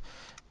enough,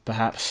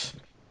 perhaps,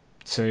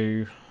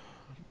 to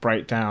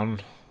break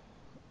down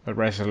a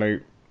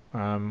resolute,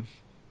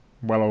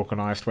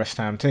 well-organised West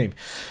Ham team.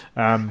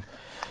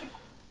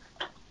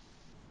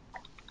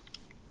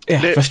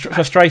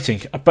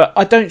 Frustrating. But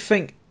I don't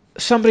think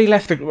somebody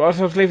left. As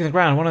I was leaving the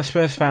ground, one of the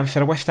Spurs fans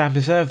said, "West Ham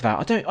deserved that."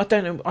 I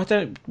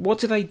don't. What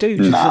do they do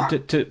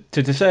to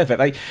deserve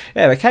it?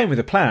 They came with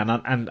a plan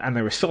and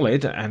they were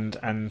solid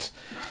and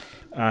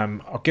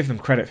I'll give them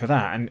credit for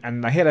that.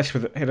 And they hit us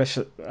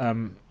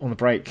on the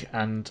break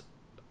and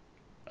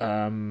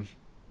went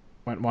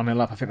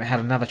 1-0 up. I think they had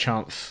another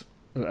chance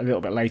a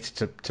little bit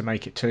later to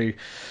make it 2.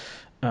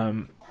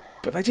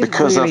 But they didn't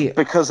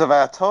because of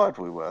how tired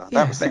we were.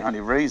 That was the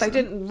only reason. They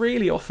didn't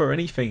really offer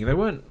anything. They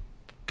weren't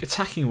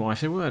attacking wise.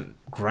 They weren't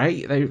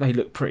great. They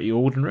looked pretty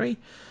ordinary.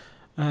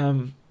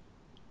 This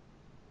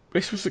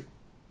was a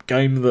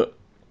game that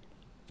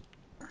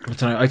I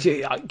don't know.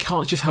 I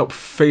can't just help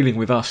feeling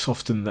with us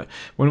often that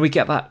when we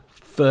get that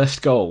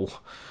first goal,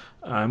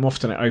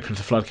 often it opens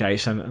the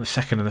floodgates, and the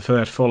second and the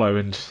third follow,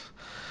 and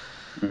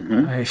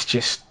it's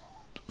just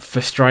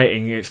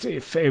frustrating.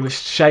 It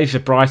was shades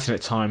of Brighton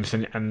at times,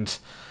 and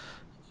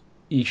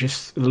you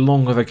just, the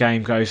longer the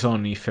game goes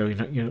on, you feel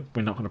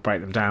we're not going to break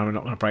them down. We're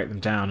not going to break them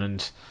down,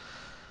 and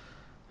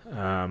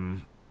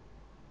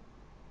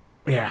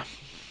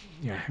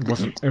it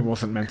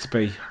wasn't meant to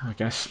be, I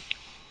guess.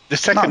 The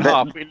second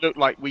half, it looked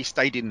like we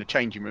stayed in the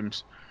changing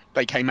rooms.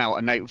 They came out,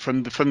 and they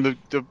from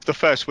the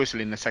first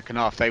whistle in the second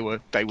half, they were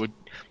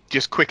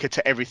just quicker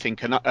to everything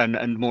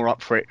and more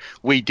up for it.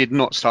 We did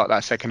not start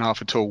that second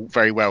half at all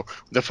very well.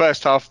 The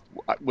first half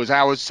was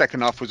ours,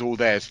 second half was all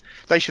theirs.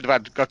 They should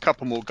have had a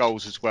couple more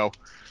goals as well.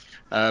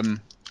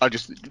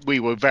 We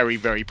were very,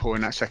 very poor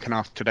in that second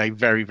half today.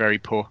 Very, very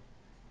poor.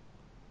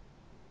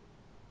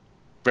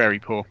 Very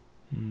poor.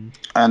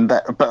 And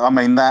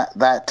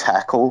that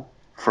tackle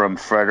from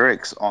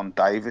Fredericks on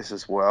Davis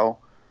as well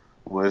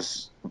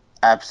was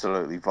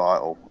absolutely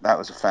vital. That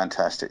was a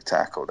fantastic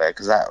tackle there,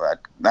 because that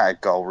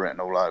had goal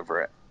written all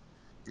over it.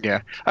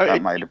 Yeah,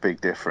 that made a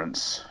big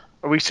difference.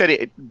 We said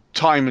it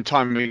time and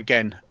time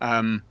again.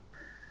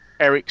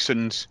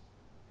 Eriksen's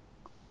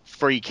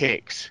free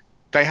kicks.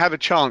 They had a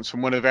chance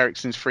from one of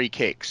Eriksen's free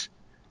kicks.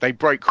 They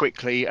broke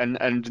quickly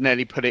and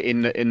nearly put it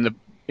in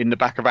the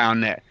back of our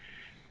net.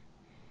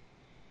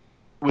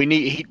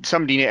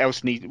 Somebody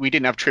else needs. We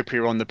didn't have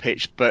Trippier on the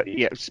pitch, but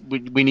yes,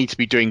 we need to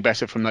be doing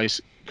better from those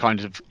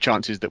kinds of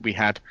chances that we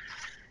had.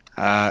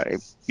 I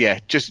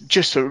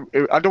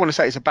don't want to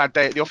say it's a bad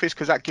day at the office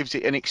because that gives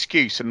it an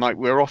excuse and like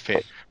we're off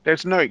it.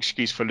 There's no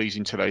excuse for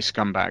losing to those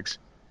scumbags.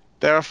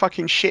 They're a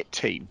fucking shit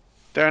team.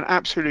 They're an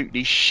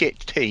absolutely shit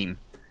team,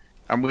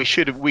 and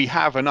we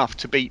have enough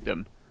to beat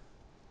them.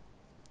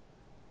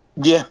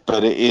 Yeah,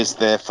 but it is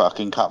their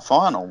fucking cup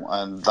final,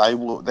 and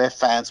their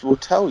fans will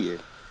tell you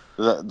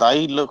that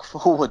they look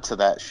forward to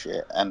that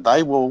shit, and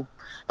they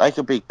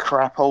could be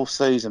crap all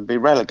season, be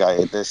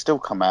relegated. They'll still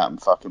come out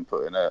and fucking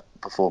put in a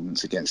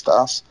performance against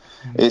us.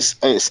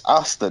 It's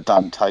us that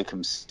don't take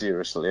them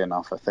seriously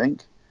enough, I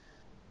think,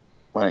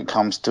 when it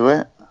comes to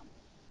it.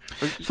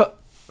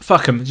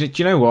 Fuck them. Do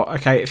you know what?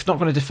 Okay, it's not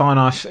going to define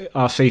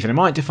our season. It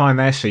might define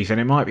their season.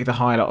 It might be the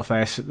highlight of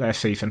their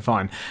season.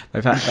 Fine.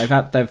 They've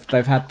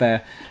had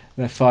their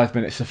 5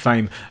 minutes of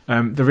fame.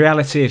 The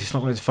reality is, it's not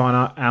going to define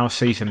our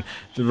season.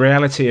 The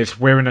reality is,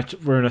 we're in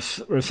a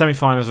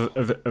semi-finals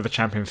of the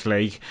Champions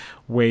League.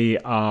 We're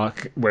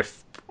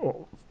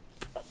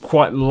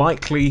quite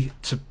likely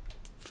to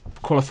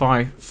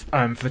qualify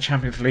for the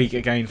Champions League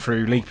again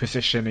through league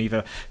position,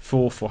 either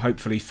fourth or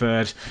hopefully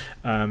third,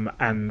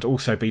 and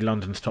also be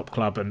London's top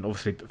club, and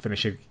obviously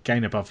finish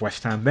again above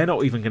West Ham. They're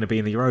not even going to be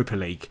in the Europa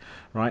League,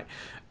 right?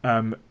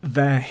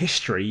 Their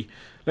history.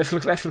 Let's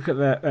look at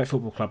their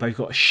football club. They've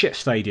got a shit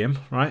stadium,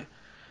 right?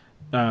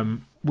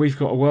 We've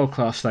got a world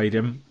class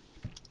stadium.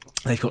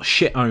 They've got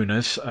shit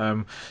owners,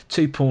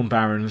 2 porn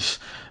barons,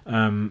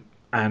 and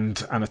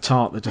a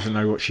tart that doesn't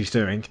know what she's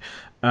doing.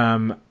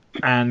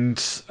 And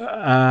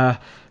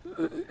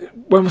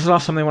when was the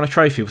last time they won a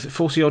trophy? Was it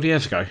 40 odd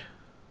years ago?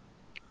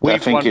 I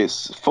think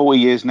it's 4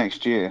 years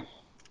next year.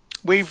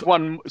 We've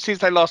won since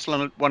they last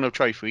won a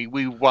trophy.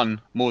 We've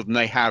won more than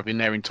they have in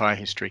their entire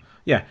history.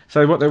 Yeah.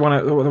 So what they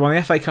won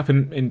the FA Cup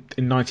in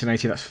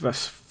 1980.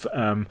 That's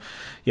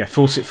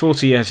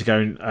 40 years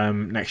ago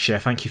next year.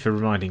 Thank you for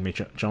reminding me,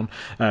 John.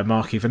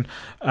 Mark even.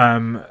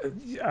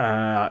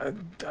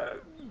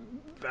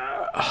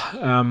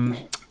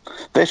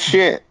 They're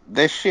shit.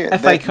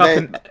 FA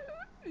Cup.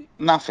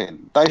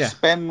 Nothing. They've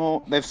spent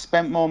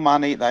more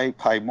money. They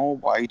pay more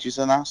wages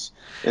than us.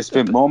 They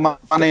spent more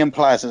money on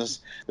players than us.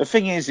 The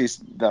thing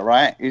is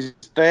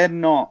they're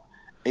not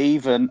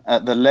even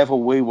at the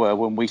level we were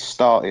when we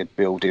started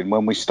building.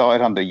 When we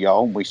started under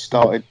Jol, we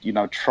started,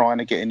 trying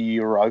to get into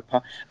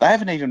Europa. They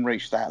haven't even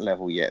reached that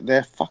level yet.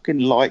 They're fucking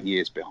light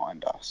years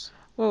behind us.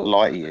 Well,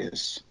 light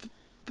years.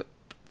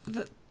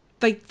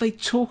 They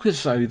talk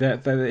as though they're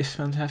this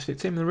fantastic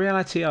team. The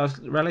reality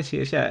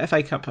is,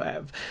 FA Cup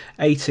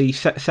 80,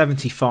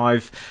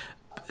 75,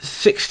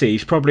 60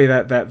 is probably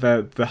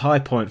the high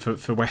point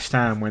for West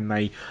Ham when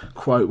they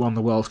quote won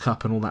the World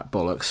Cup and all that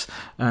bollocks.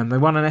 They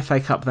won an FA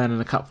Cup then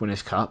and a Cup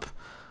Winners' Cup.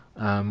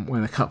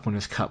 When the Cup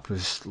Winners' Cup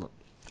was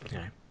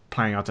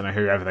playing, I don't know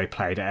whoever they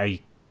played at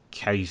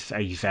AZ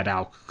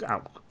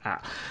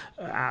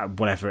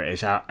whatever it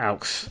is,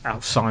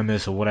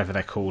 Alzheimer's or whatever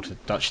they're called, the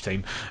Dutch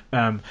team.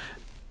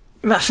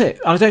 That's it.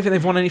 I don't think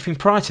they've won anything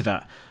prior to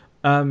that.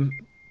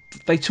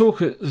 They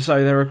talk as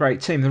though they're a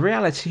great team. The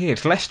reality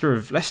is, Leicester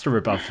are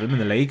above them in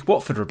the league.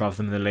 Watford are above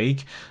them in the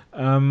league.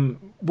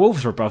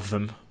 Wolves are above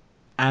them,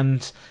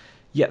 and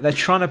yet they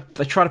try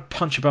to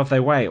punch above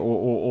their weight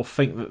or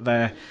think that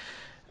they're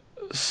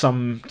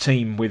some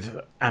team with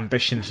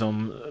ambitions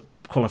on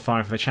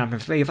qualifying for the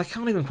Champions League. They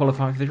can't even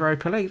qualify for the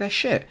Europa League. They're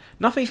shit.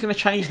 Nothing's going to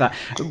change that.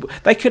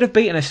 They could have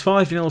beaten us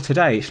 5-0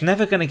 today. It's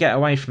never going to get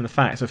away from the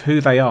fact of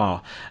who they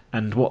are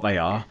and what they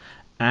are,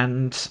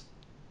 and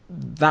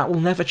that will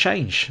never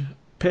change.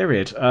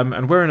 Period.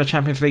 And we're in a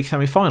Champions League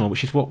semi-final,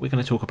 which is what we're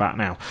going to talk about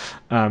now.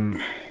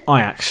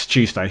 Ajax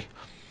Tuesday.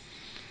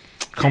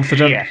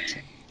 Confident. Yes.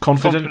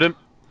 Confident.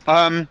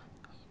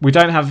 We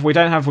don't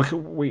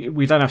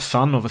have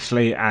Son,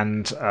 obviously,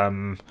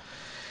 and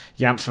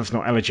Jansen's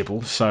not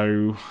eligible,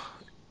 so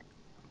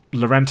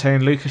Llorente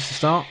and Lucas to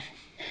start.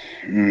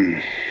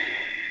 I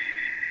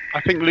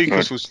think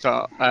Lucas will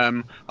start.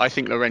 I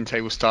think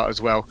Llorente will start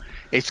as well.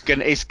 It's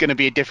gonna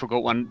be a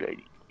difficult one.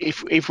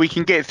 If we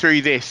can get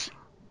through this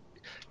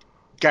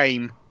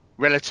game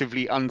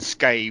relatively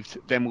unscathed,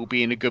 then we'll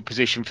be in a good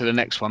position for the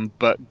next one.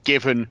 But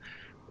given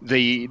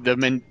the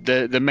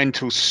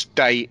mental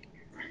state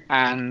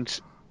and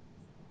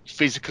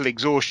physical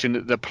exhaustion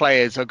that the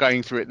players are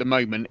going through at the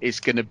moment, is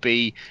going to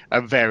be a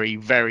very,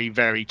 very,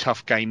 very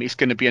tough game. It's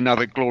going to be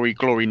another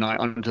glory night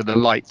under the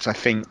lights, I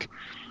think.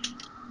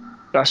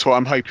 That's what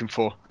I'm hoping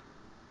for.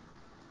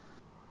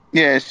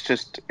 Yeah, it's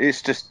just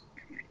it's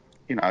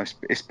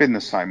been the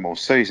same all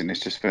season.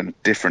 It's just been a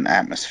different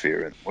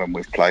atmosphere when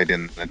we've played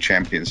in the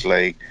Champions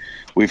League.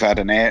 We've had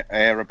an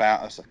air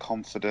about us, a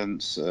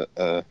confidence,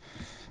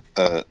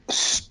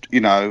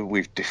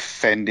 we've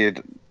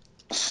defended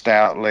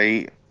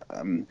stoutly.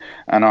 And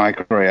I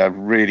agree. I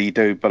really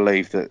do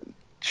believe that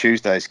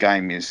Tuesday's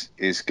game is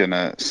going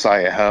to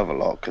say a hell of a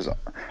lot because,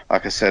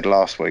 like I said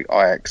last week,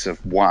 Ajax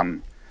have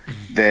won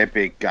their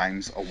big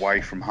games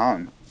away from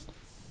home.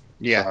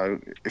 Yeah.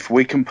 So if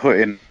we can put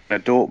in a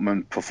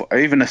Dortmund,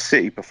 even a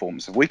City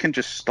performance, if we can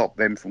just stop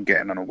them from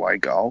getting an away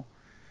goal,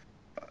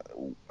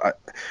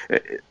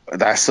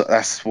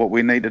 that's what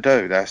we need to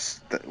do.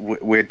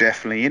 We're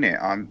definitely in it.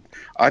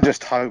 I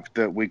just hope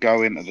that we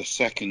go into the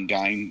second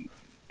game,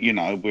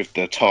 with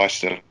the tie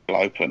still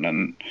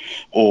open,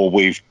 or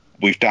we've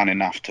done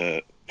enough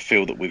to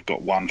feel that we've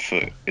got one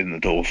foot in the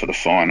door for the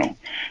final.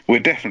 We're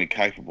definitely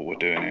capable of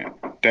doing it.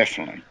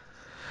 Definitely.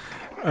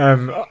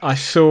 I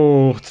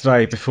saw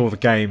today before the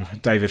game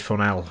David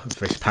Fornell of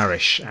this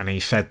parish, and he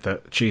said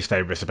that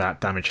Tuesday was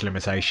about damage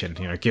limitation.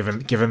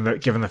 Given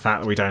the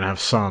fact that we don't have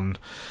Son,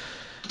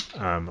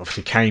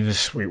 obviously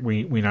Keynes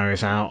we know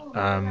is out,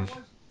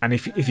 and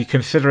if you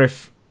consider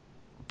if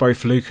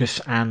both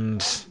Lucas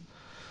and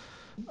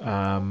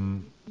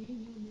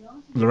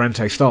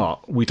Llorente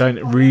start, we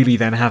don't really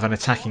then have an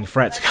attacking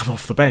threat to come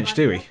off the bench,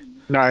 do we?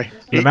 No.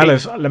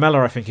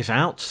 Lamella, I think, is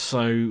out,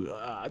 so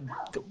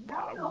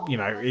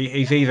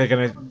he's either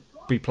going to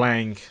be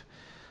playing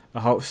a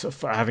whole,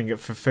 fielding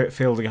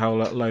a whole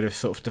load of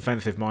sort of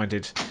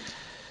defensive-minded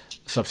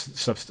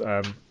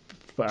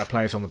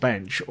players on the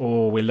bench,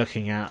 or we're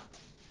looking at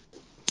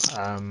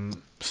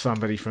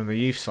somebody from the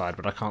youth side,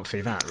 but I can't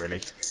see that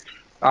really.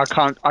 I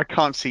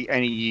can't see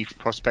any youth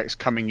prospects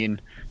coming in.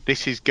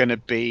 This is going to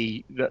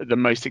be the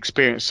most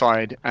experienced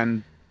side,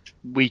 and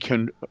we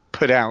can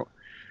put out.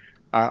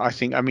 I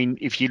think. I mean,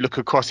 if you look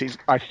across it,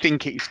 I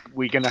think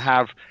we're going to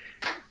have.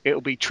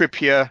 It'll be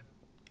Trippier,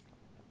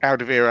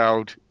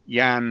 Alderweireld,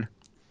 Jan,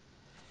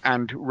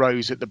 and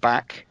Rose at the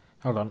back.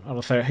 Hold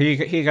on. So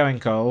Hugo in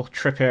goal,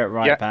 Trippier at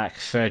right back,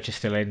 Serge is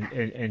still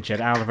injured,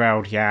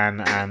 Alderweireld,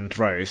 Jan, and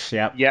Rose.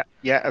 Yep.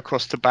 Yeah.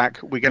 Across the back,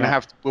 we're going to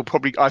have. We'll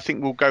probably. I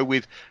think we'll go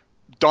with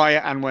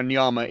Dyer and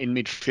Wanyama in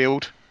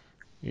midfield.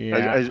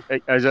 Yeah.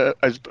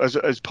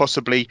 As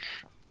possibly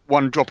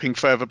one dropping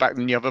further back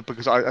than the other,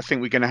 because I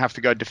think we're going to have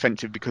to go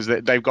defensive, because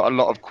they've got a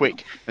lot of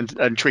quick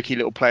and tricky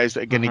little players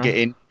that are going to get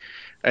in,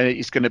 and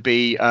it's going to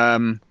be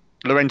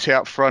Llorente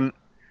up front,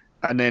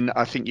 and then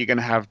I think you're going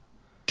to have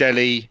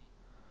Dele,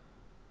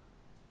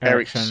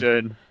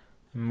 Eriksen,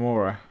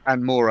 Mora.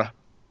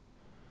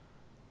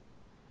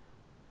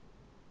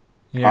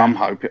 Yeah.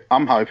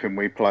 I'm hoping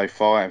we play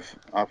five.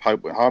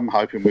 I'm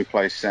hoping we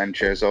play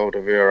Sanchez,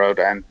 Alderweireld,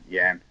 and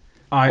Jan.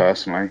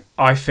 Personally,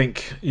 I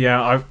think,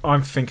 I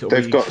think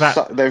they've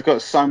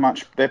got so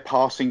much. Their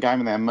passing game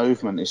and their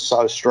movement is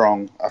so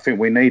strong. I think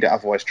we need it.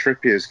 Otherwise,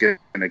 Trippier's going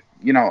to,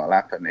 what'll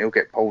happen? He'll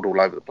get pulled all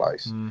over the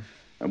place, and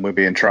we'll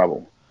be in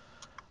trouble.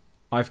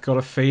 I've got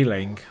a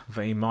feeling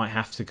that he might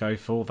have to go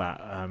for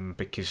that,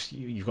 because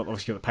you've got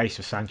the pace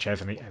of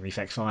Sanchez and he's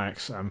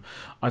ex-Ajax.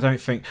 I don't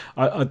think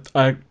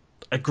I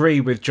agree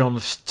with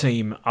John's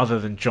team. Other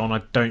than John,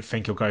 I don't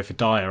think he'll go for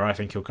Dyer. I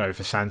think he'll go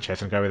for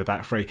Sanchez and go with the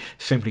back three,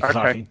 simply because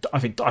I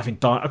think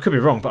Dyer. I could be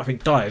wrong, but I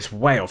think Dyer's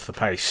way off the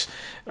pace.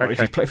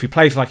 Okay. If he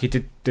plays like he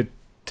did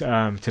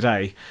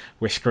today,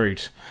 we're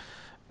screwed.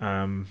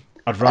 I'd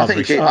rather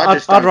he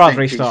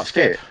start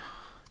Skip.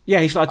 Yeah,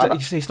 he's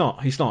not. He's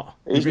not. He's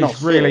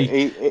not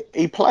really.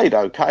 He played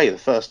okay the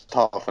first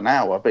half an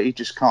hour, but he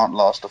just can't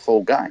last a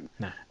full game.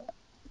 No.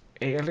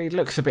 He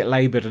looks a bit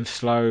laboured and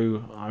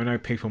slow. I know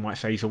people might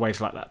say he's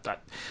always like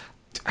that.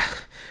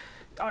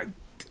 I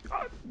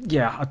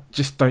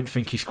just don't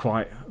think he's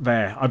quite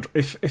there.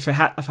 If I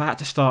had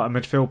to start a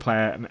midfield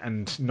player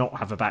and not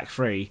have a back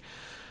three,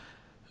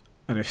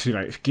 and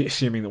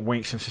assuming that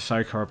Winks and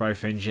Sissoko are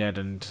both injured,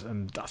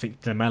 and I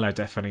think Lamella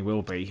definitely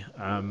will be.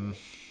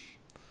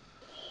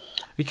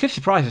 He could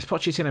surprise us.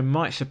 Pochettino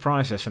might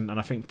surprise us, and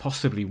I think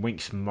possibly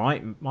Winks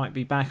might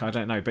be back. I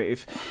don't know, but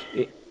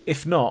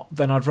if not,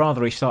 then I'd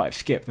rather he started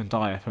Skip than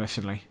Dyer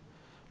personally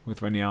with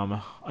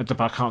Wanyama. I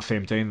can't see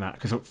him doing that,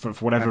 because for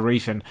whatever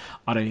reason,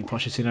 I don't think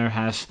Pochettino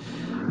has.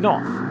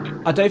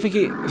 I don't think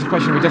it's a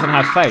question of he doesn't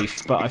have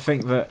faith, but I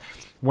think that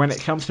when it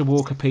comes to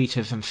Walker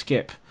Peters and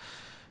Skip,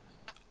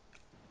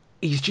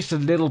 he's just a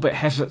little bit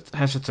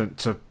hesitant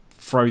to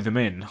throw them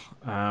in.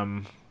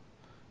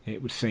 It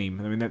would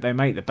seem. I mean, they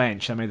made the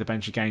bench. They made the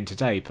bench again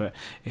today, but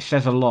it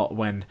says a lot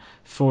when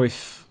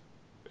Foyth,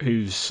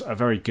 who's a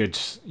very good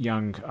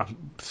young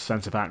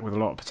centre back with a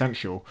lot of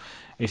potential,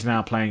 is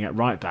now playing at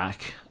right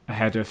back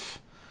ahead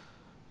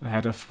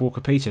of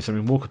Walker Peters. I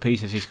mean, Walker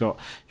Peters, he's got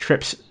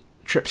Trips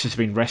has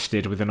been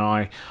rested with an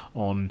eye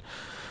on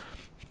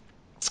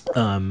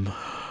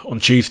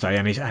Tuesday,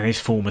 and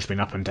his form has been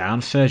up and down.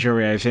 Sergio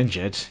Aurier is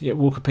injured, yet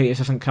Walker Peters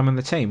hasn't come in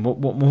the team.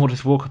 What more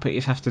does Walker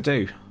Peters have to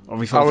do?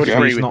 Obviously, I would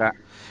agree with that.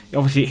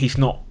 Obviously, he's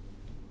not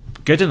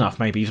good enough.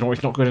 Maybe he's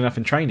not good enough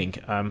in training.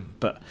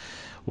 But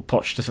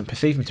Poch doesn't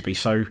perceive him to be.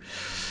 So,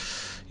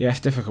 yeah, it's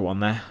a difficult one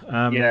there.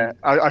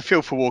 I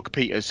feel for Walker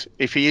Peters.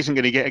 If he isn't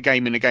going to get a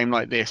game in a game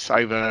like this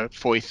over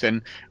Foyth,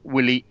 then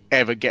will he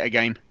ever get a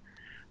game?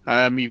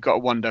 You've got to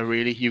wonder,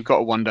 really. You've got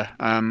to wonder.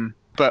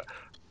 But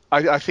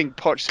I think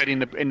Poch said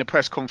in the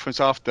press conference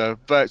after,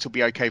 Wirtz will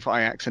be okay for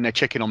Ajax, and they're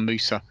checking on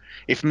Musa.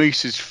 If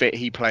Musa's fit,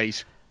 he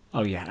plays.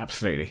 Oh yeah,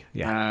 absolutely.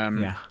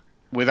 Yeah.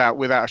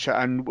 Without a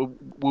shot. And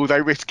will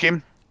they risk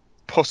him?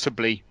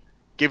 Possibly.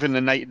 Given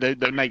the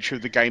nature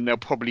of the game,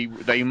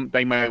 they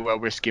may well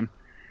risk him.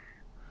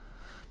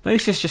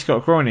 Musa's just got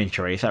a groin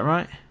injury. Is that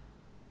right?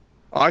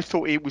 I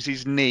thought it was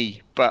his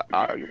knee, but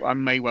I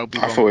may well be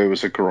I wrong. thought it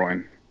was a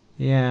groin.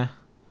 Yeah.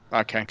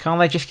 Okay. Can't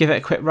they just give it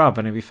a quick rub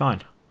and it'll be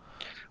fine?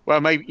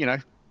 Well, maybe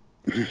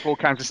 4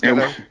 cans of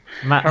Stella.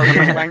 Matt,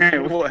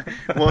 It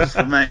was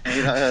for me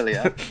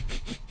earlier.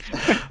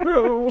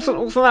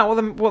 wasn't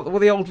that what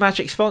the old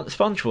magic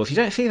sponge was? You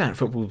don't see that in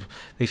football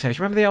these days.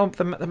 Remember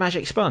the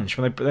magic sponge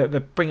when they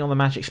bring on the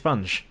magic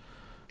sponge?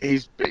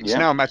 It's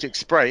now a magic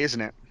spray,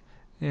 isn't it?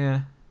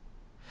 Yeah.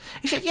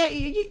 Is it? Yeah.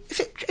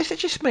 Is it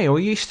just me, or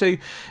used to,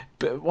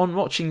 on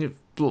watching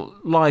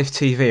live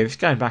TV? It's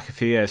going back a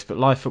few years, but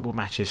live football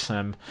matches.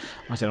 I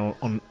don't know,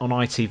 on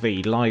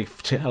ITV,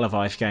 live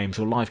televised games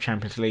or live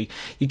Champions League.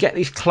 You get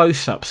these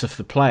close-ups of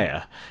the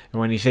player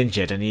when he's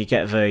injured, and you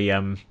get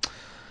the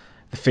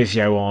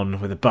physio on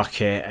with a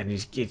bucket, and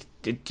you'd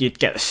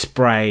get the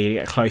spray, you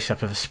get a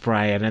close-up of the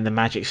spray, and then the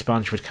magic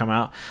sponge would come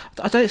out.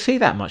 I don't see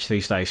that much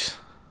these days.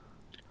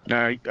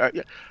 No,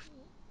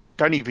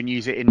 don't even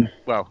use it in.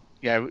 Well,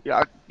 yeah,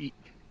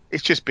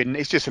 it's just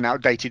an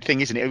outdated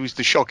thing, isn't it? It was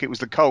the shock, it was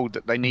the cold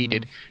that they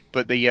needed,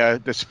 but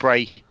the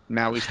spray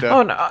now is the.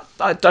 Oh no,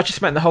 I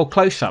just meant the whole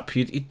close-up.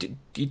 You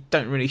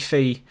don't really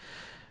see.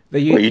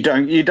 Well, you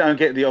don't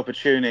get the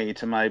opportunity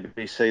to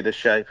maybe see the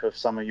shape of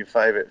some of your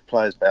favourite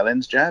players'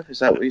 bellends, Jav. Is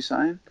that what you're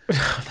saying?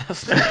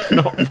 That's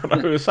not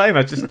what I was saying.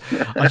 I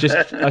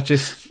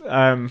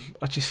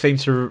just seem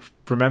to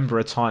remember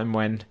a time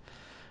when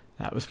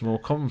that was more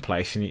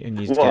commonplace, and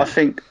you. Well,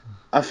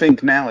 I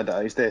think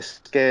nowadays they're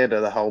scared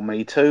of the whole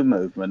Me Too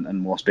movement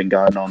and what's been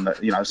going on.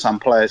 That some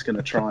player's going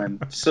to try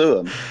and sue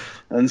them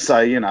and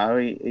say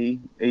he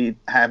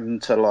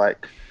happened to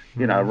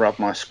rub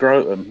my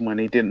scrotum when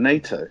he didn't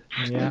need to,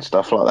 and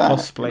stuff like that.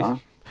 Possibly. I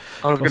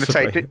was going to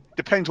say, it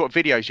depends what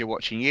videos you're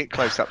watching. You get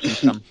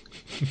close-ups and some.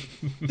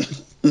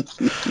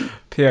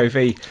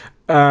 POV.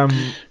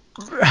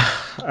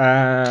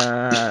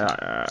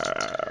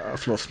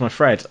 I've lost my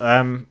thread.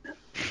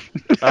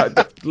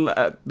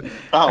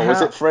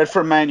 Was it Fred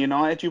from Man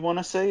United you want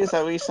to see? Is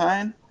that what you're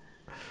saying?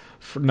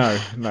 No,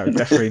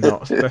 definitely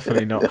not.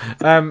 Definitely not.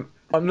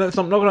 I'm not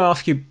going to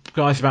ask you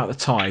guys about the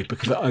tie,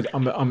 because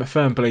I'm a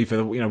firm believer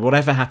that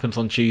whatever happens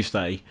on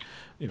Tuesday,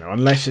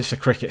 unless it's a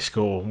cricket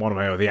score one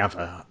way or the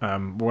other,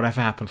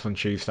 whatever happens on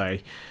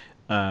Tuesday,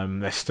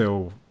 there's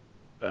still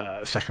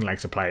second leg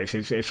to play.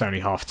 It's only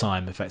half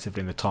time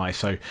effectively in the tie,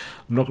 so I'm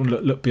not going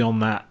to look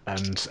beyond that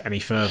and any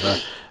further.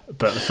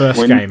 But the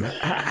first game,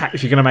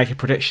 if you're going to make a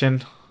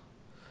prediction,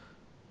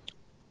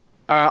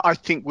 I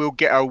think we'll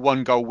get a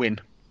 1-goal win.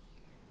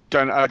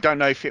 I don't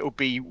know if it'll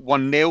be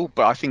 1-0,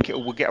 but I think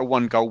we'll get a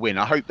 1-goal win.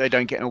 I hope they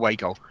don't get an away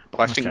goal,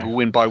 but I think we'll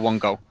win by 1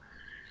 goal.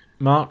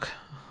 Mark?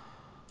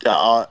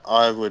 Yeah,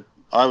 I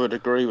would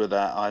agree with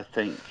that. I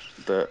think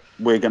that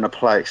we're going to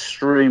play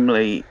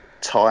extremely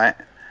tight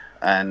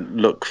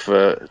and look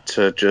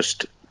to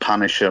just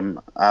punish them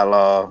a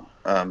la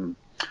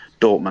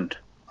Dortmund,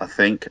 I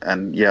think.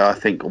 And I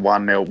think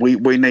 1-0.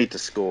 We need to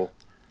score.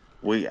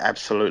 We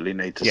absolutely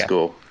need to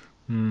score.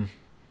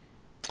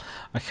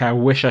 Okay, I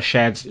wish I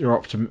shared your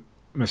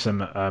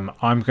optimism.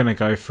 I'm going to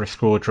go for a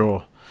score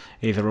draw,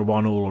 either a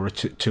 1-1 or a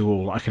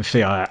 2-2. I can see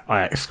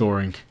Ajax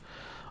scoring.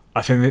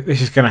 I think that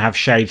this is going to have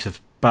shades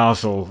of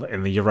Basel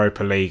in the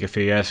Europa League a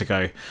few years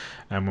ago,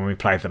 when we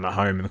played them at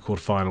home in the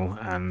quarter-final,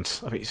 and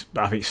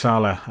I think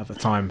Salah at the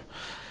time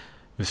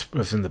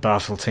was in the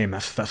Basel team.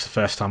 That's the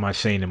first time I'd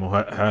seen him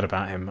or heard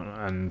about him,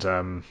 and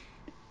I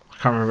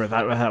can't remember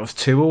whether that was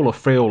 2-2 or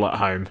 3-3 at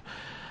home.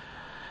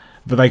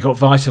 But they got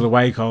vital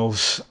away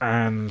goals,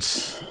 and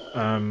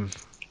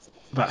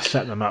that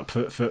set them up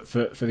for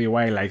the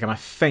away leg. And I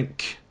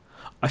think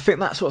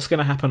that's what's going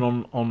to happen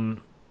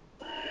on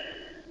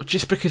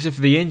just because of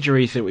the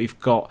injuries that we've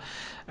got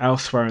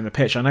elsewhere in the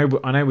pitch. I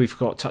know we've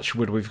got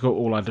Touchwood, we've got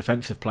all our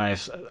defensive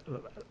players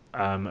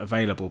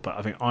available, but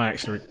I think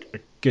Ajax are a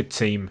good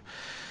team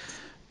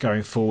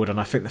going forward, and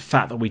I think the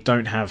fact that we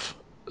don't have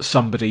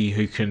somebody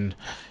who can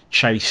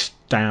chase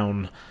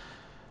down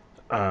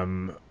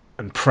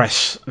and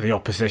press the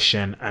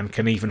opposition and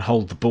can even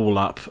hold the ball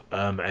up,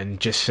 and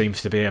just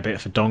seems to be a bit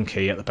of a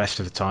donkey at the best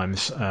of the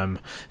times.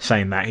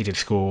 Saying that, he did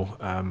score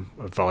a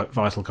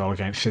vital goal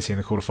against City in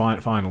the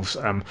quarter-finals.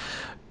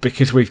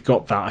 Because we've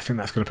got that, I think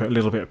that's going to put a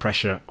little bit of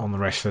pressure on the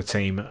rest of the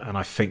team, and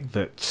I think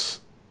it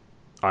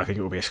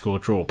will be a score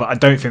draw. But I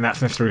don't think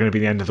that's necessarily going to be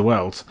the end of the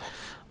world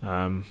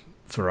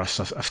for us.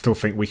 I still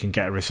think we can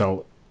get a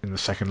result in the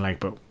second leg,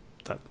 but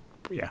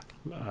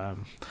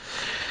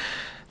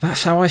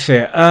that's how I see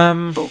it.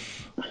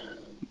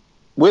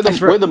 We're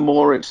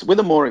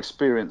the more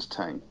experienced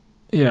team.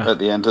 Yeah. At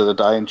the end of the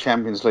day in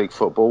Champions League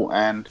football,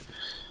 and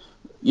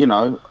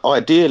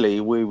ideally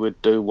we would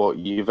do what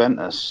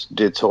Juventus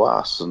did to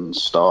us and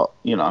start,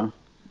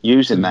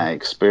 using that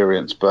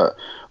experience. But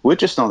we're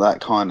just not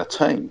that kind of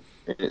team,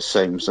 it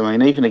seems. I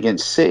mean, even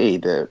against City,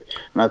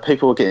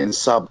 people are getting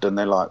subbed and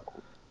they're like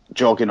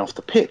jogging off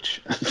the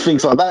pitch and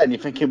things like that, and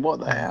you're thinking, what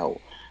the hell?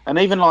 And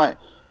even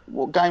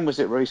what game was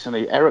it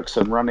recently?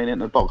 Ericsson running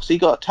into the box. He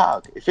got a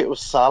tug. If it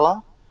was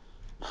Salah,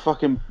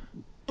 fucking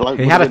bloke.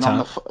 He had a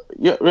tug.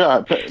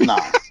 But no.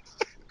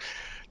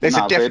 There's No,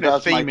 a but it definite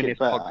does theme make in it this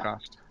better.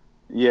 podcast.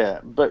 Yeah,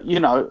 but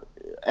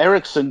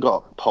Ericsson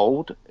got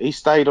pulled. He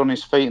stayed on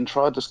his feet and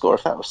tried to score.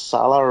 If that was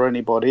Salah or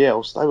anybody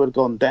else, they would have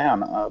gone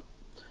down.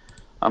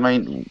 I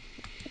mean,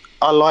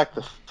 I like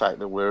the fact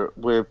that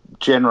we're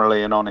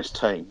generally an honest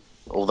team.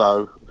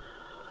 Although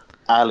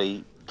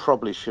Ali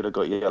probably should have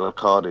got yellow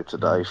carded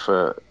today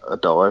for a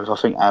dive. I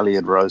think Ali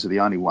and Rose are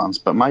the only ones.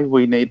 But maybe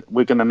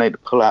we're going to need to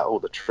pull out all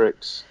the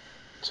tricks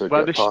to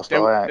Well, get past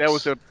there Ajax.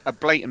 was a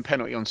blatant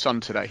penalty on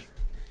Son today.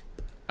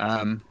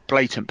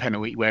 Blatant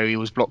penalty where he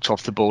was blocked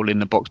off the ball in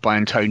the box by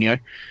Antonio.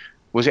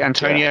 Was it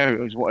Antonio?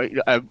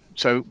 Yeah. It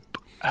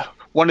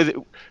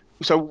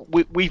was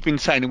we've been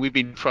saying, and we've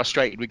been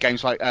frustrated with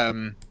games like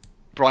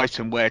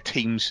Brighton, where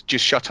teams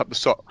just shut up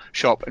the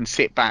shop and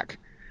sit back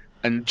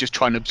and just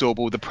try and absorb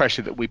all the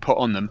pressure that we put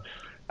on them,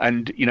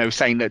 and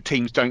saying that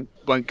teams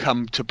won't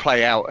come to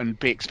play out and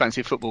be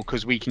expansive football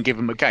because we can give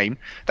them a game.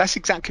 That's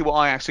exactly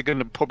what Ajax are going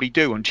to probably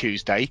do on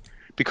Tuesday,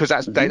 because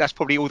that's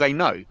probably all they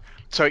know.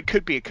 So it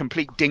could be a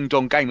complete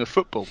ding-dong game of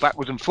football,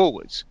 backwards and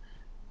forwards.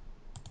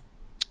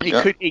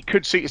 It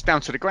could suit us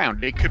down to the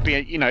ground. It could be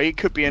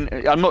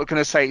I'm not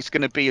going to say it's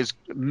going to be as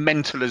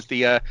mental as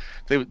the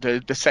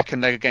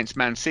second leg against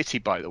Man City,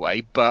 by the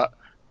way, but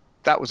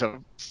that was a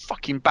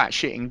fucking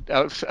batshitting.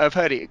 I've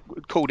heard it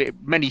called it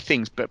many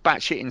things, but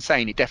batshit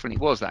insane. It definitely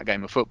was that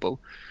game of football.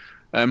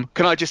 Can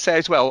I just say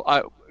as well,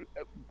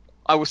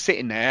 I was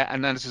sitting there,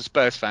 and as a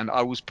Spurs fan,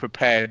 I was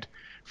prepared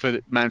for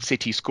Man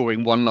City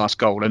scoring one last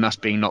goal and us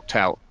being knocked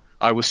out.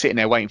 I was sitting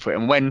there waiting for it,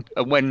 and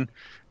when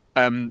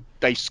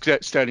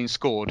Sterling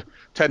scored,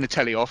 turned the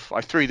telly off,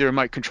 I threw the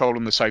remote control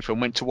on the sofa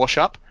and went to wash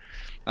up,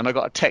 and I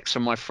got a text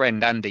from my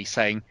friend Andy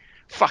saying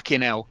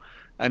 "fucking hell,"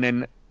 and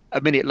then a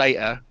minute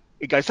later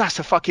he goes, "That's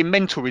a fucking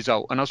mental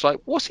result," and I was like,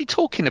 "What's he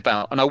talking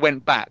about?" And I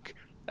went back,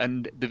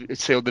 and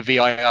the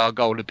VAR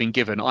goal had been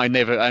given. I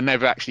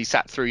never actually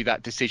sat through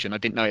that decision. I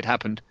didn't know it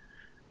happened.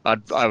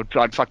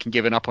 I'd fucking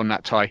given up on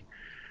that tie.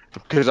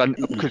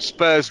 Because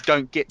Spurs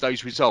don't get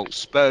those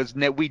results.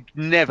 We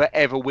never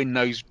ever win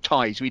those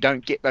ties. We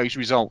don't get those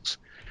results.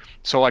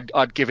 So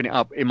I'd given it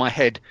up in my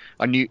head.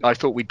 I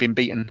thought we'd been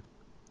beaten,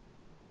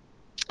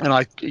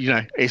 and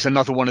it's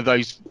another one of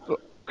those.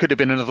 Could have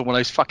been another one of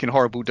those fucking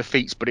horrible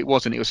defeats, but it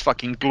wasn't. It was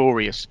fucking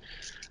glorious,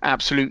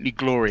 absolutely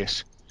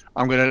glorious.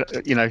 I'm gonna,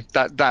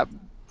 that.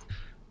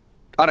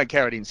 I don't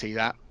care. I didn't see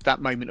that. That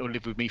moment will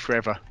live with me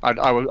forever.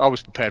 I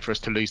was prepared for us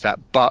to lose that,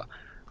 but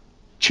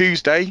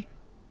Tuesday,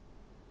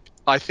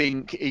 I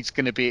think it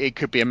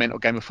could be a mental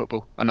game of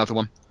football, another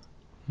one.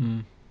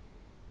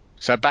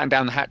 So batten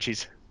down the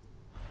hatches.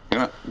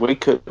 We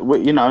could, the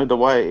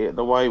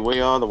way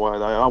we are, the way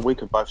they are, we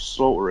could both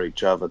slaughter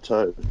each other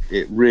too.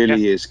 It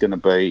really is going to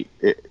be.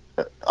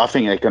 I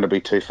think they're going to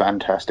be two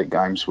fantastic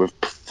games with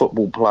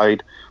football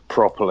played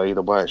properly,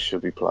 the way it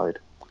should be played.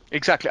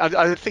 Exactly.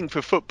 I think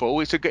for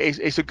football, it's a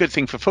good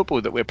thing for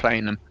football that we're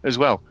playing them as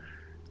well.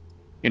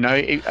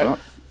 I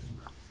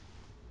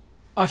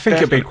think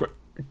it'd be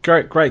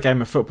great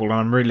game of football, and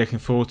I'm really looking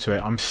forward to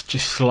it. I'm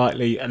just a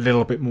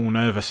little bit more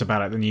nervous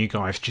about it than you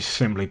guys, just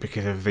simply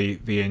because of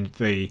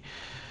the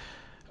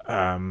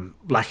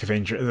lack of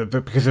injury,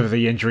 because of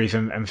the injuries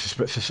and the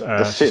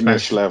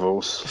fitness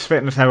levels.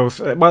 Fitness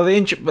levels. Well,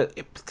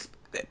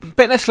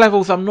 fitness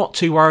levels, I'm not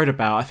too worried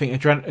about. I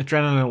think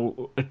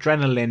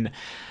adrenaline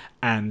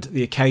and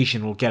the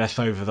occasion will get us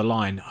over the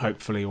line,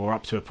 hopefully, or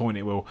up to a point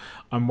it will.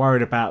 I'm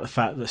worried about the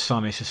fact that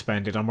Son is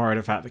suspended. I'm worried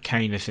about that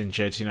Kane is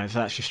injured. So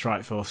that's your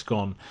strike force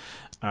gone.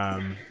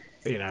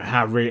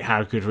 How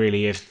good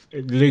really is.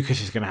 Lucas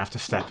is going to have to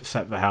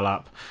step the hell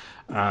up.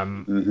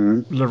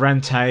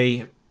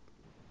 Llorente,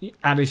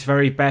 at his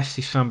very best,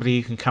 he's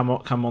somebody who can come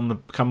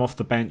off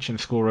the bench and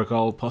score a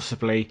goal,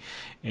 possibly,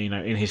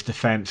 in his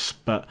defence.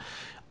 But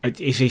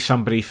is he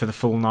somebody for the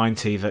full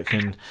 90 that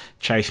can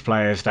chase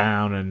players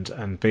down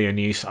and be a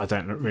nuisance? I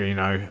don't really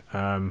know.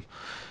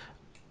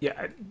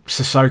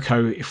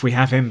 Sissoko, if we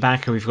have him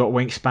back and we've got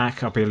Winks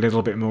back, I'll be a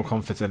little bit more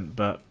confident.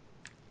 But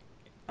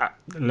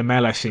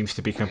Lamela seems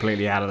to be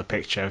completely out of the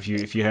picture. If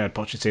you heard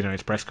Pochettino in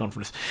his press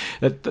conference,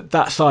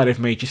 that side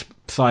of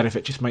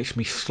it just makes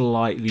me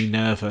slightly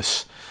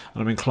nervous.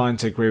 And I'm inclined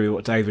to agree with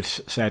what David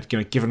said.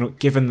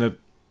 Given the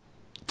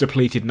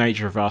depleted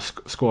nature of our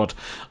squad,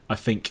 I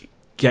think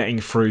getting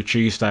through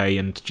Tuesday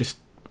and just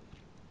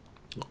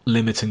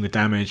limiting the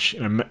damage,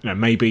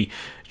 maybe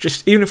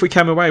just even if we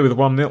came away with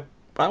 1-0,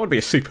 that would be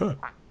a superb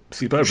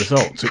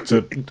result.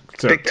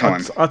 Big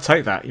time. I'd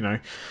take that.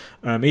 Even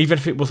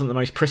if it wasn't the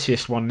most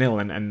prettiest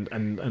 1-0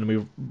 and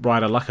we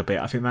ride our luck a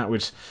bit, I think that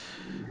would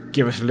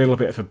give us a little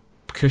bit of a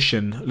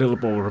cushion, a little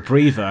bit of a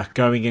breather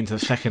going into the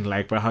second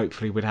leg, where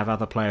hopefully we'd have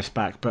other players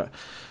back. But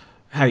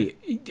hey,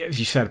 as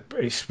you said,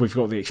 we've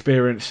got the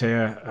experience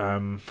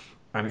here.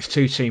 And it's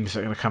two teams that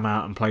are going to come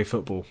out and play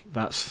football.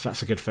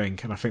 That's a good thing,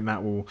 and I think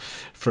that will,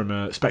 from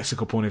a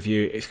spectacle point of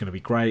view, it's going to be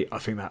great. I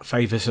think that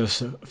favours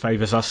us.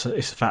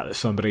 It's the fact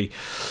that we're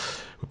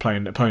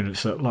playing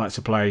opponents that like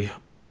to play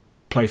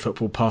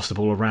football, pass the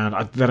ball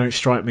around. They don't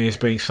strike me as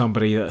being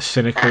somebody that's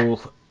cynical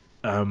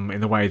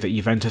in the way that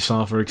Juventus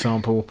are, for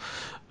example.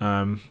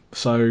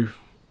 So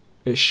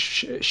it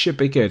should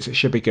be good. It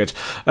should be good.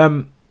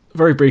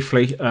 Very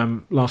briefly,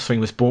 last thing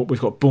was we've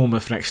got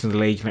Bournemouth next in the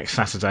league next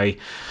Saturday.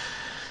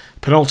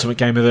 Penultimate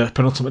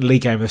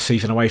league game of the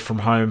season away from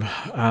home.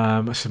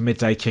 It's a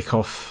midday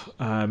kickoff.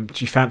 Do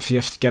you fancy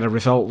us to get a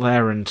result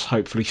there and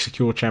hopefully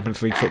secure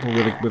Champions League football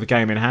with a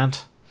game in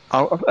hand?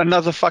 Oh,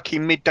 another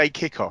fucking midday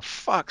kickoff.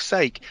 Fuck's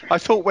sake. I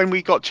thought when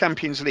we got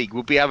Champions League,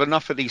 we'd be have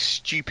enough of these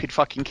stupid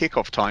fucking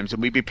kickoff times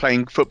and we'd be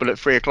playing football at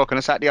 3 o'clock on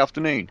a Saturday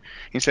afternoon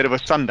instead of a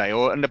Sunday.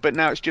 But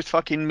now it's just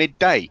fucking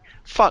midday.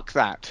 Fuck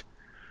that.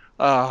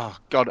 Oh,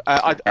 God.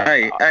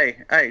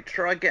 Hey,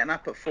 try getting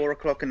up at 4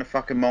 o'clock in the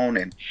fucking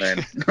morning,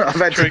 then. I've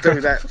had to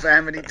do that for how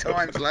many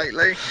times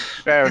lately?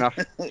 Fair enough.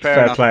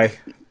 Fair play.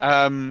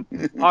 I'm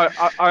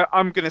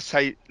going to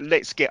say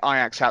let's get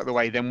Ajax out of the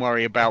way, then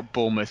worry about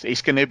Bournemouth.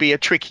 It's going to be a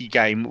tricky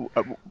game.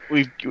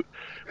 We've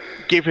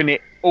given it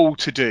all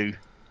to do.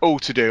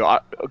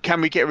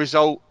 Can we get a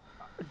result?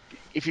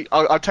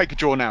 I'll take a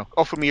draw now.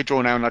 Offer me a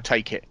draw now and I'll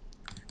take it.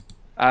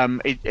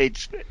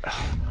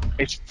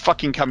 It's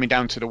fucking coming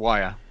down to the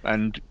wire,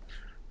 and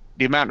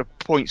the amount of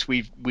points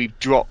we've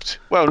dropped.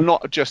 Well,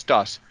 not just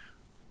us,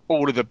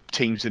 all of the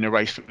teams in the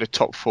race for the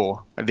top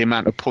 4, and the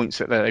amount of points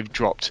that they've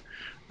dropped.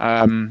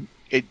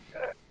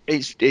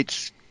 It's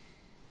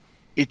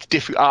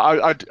difficult.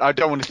 I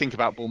don't want to think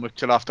about Bournemouth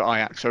till after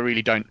Ajax. I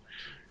really don't.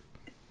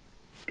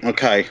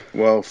 Okay,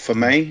 well for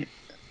me,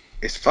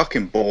 it's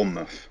fucking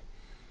Bournemouth.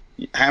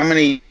 How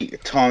many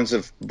times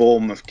have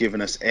Bournemouth given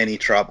us any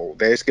trouble?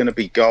 There's going to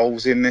be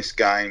goals in this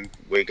game.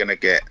 We're going to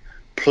get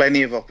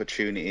plenty of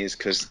opportunities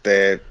because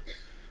they're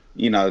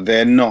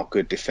not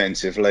good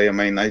defensively. I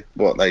mean, they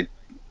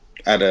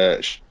had a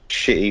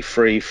shitty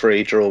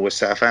 3-3 draw with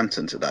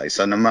Southampton today.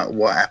 So no matter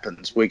what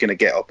happens, we're going to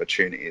get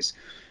opportunities.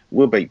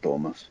 We'll beat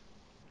Bournemouth.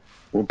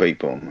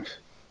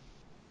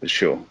 For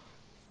sure.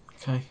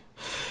 Okay.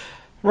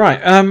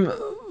 Right.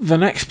 The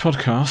next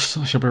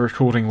podcast I shall be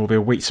recording will be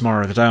a week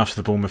tomorrow, the day after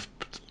the Bournemouth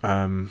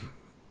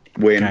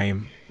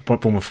game.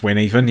 Bournemouth win,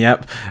 even.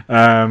 Yep.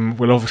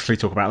 We'll obviously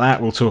talk about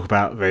that. We'll talk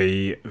about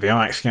the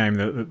Ajax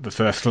game, the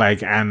first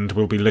leg, and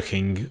we'll be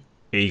looking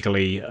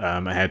eagerly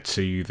ahead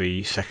to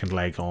the second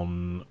leg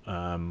on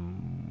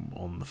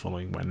the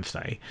following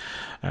Wednesday.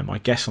 I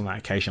guess on that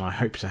occasion, I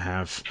hope to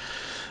have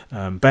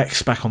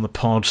Bex back on the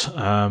pod,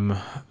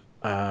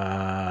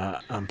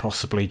 and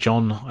possibly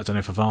John. I don't know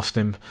if I've asked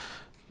him.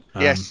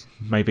 Yes.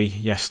 Maybe.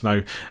 Yes.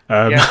 No.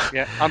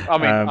 Yeah.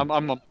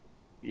 I'm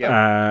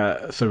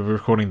So we're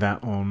recording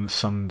that on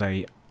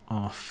Sunday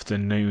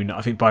afternoon.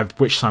 I think by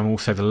which time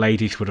also the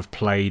ladies would have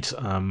played.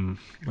 I think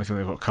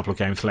they've got a couple of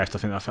games left. I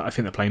think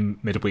they're playing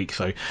midweek.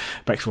 So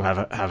Bex will have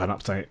an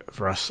update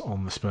for us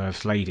on the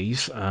Spurs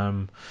ladies.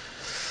 All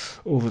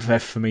that's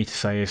left for me to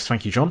say is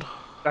thank you, John.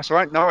 That's all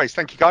right. No worries.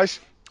 Thank you,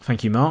 guys.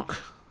 Thank you, Mark.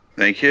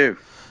 Thank you.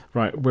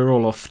 Right, we're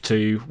all off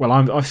to... Well,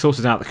 I've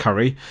sorted out the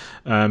curry.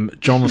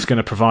 John's going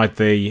to provide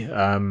the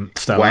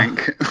Stella.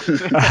 Wank.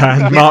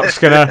 And Mark's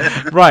going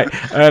to... Right,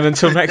 and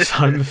until next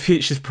time, the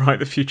future's bright,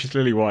 the future's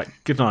lily white.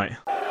 Good night.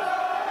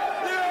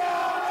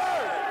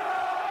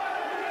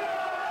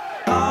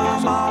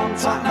 Come on,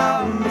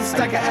 Tottenham,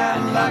 stick it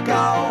in the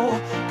goal.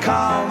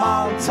 Come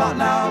on,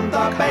 Tottenham,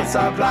 the pace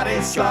so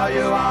bloody slow.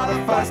 You are the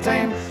first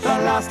team, the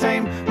last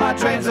team my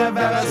dreams have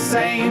ever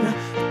seen.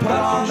 Put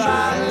on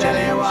that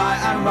lily white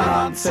and run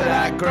on to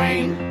that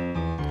green.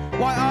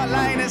 White Hart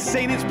Lane has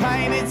seen its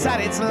pain, it's had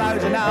its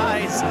loads of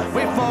nights.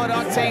 We fought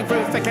our team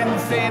through thick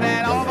and thin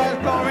and all those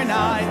glory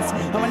nights.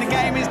 And when the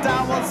game is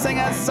done, we'll sing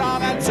a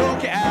song and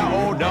talk it out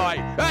all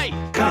night. Hey!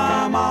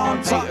 Come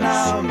on,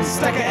 Tottenham,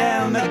 stick it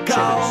in the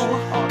goal.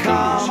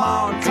 Come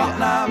on,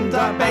 Tottenham,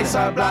 don't be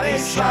so bloody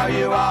slow.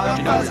 You are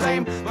the first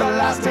team, the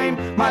last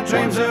team my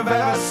dreams have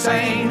ever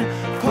seen.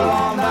 Pull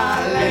on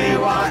that lily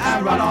white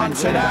and run on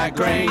to that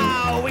green.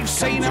 Oh, we've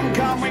seen them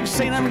come, we've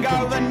seen them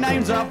go, the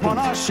names up on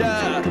our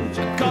shirt.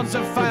 Gods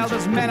have failed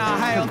as men are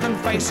hailed and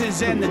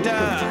faces in the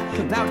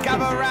dirt. Now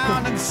gather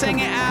round and sing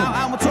it out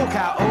and we'll talk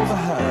out over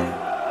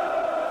her.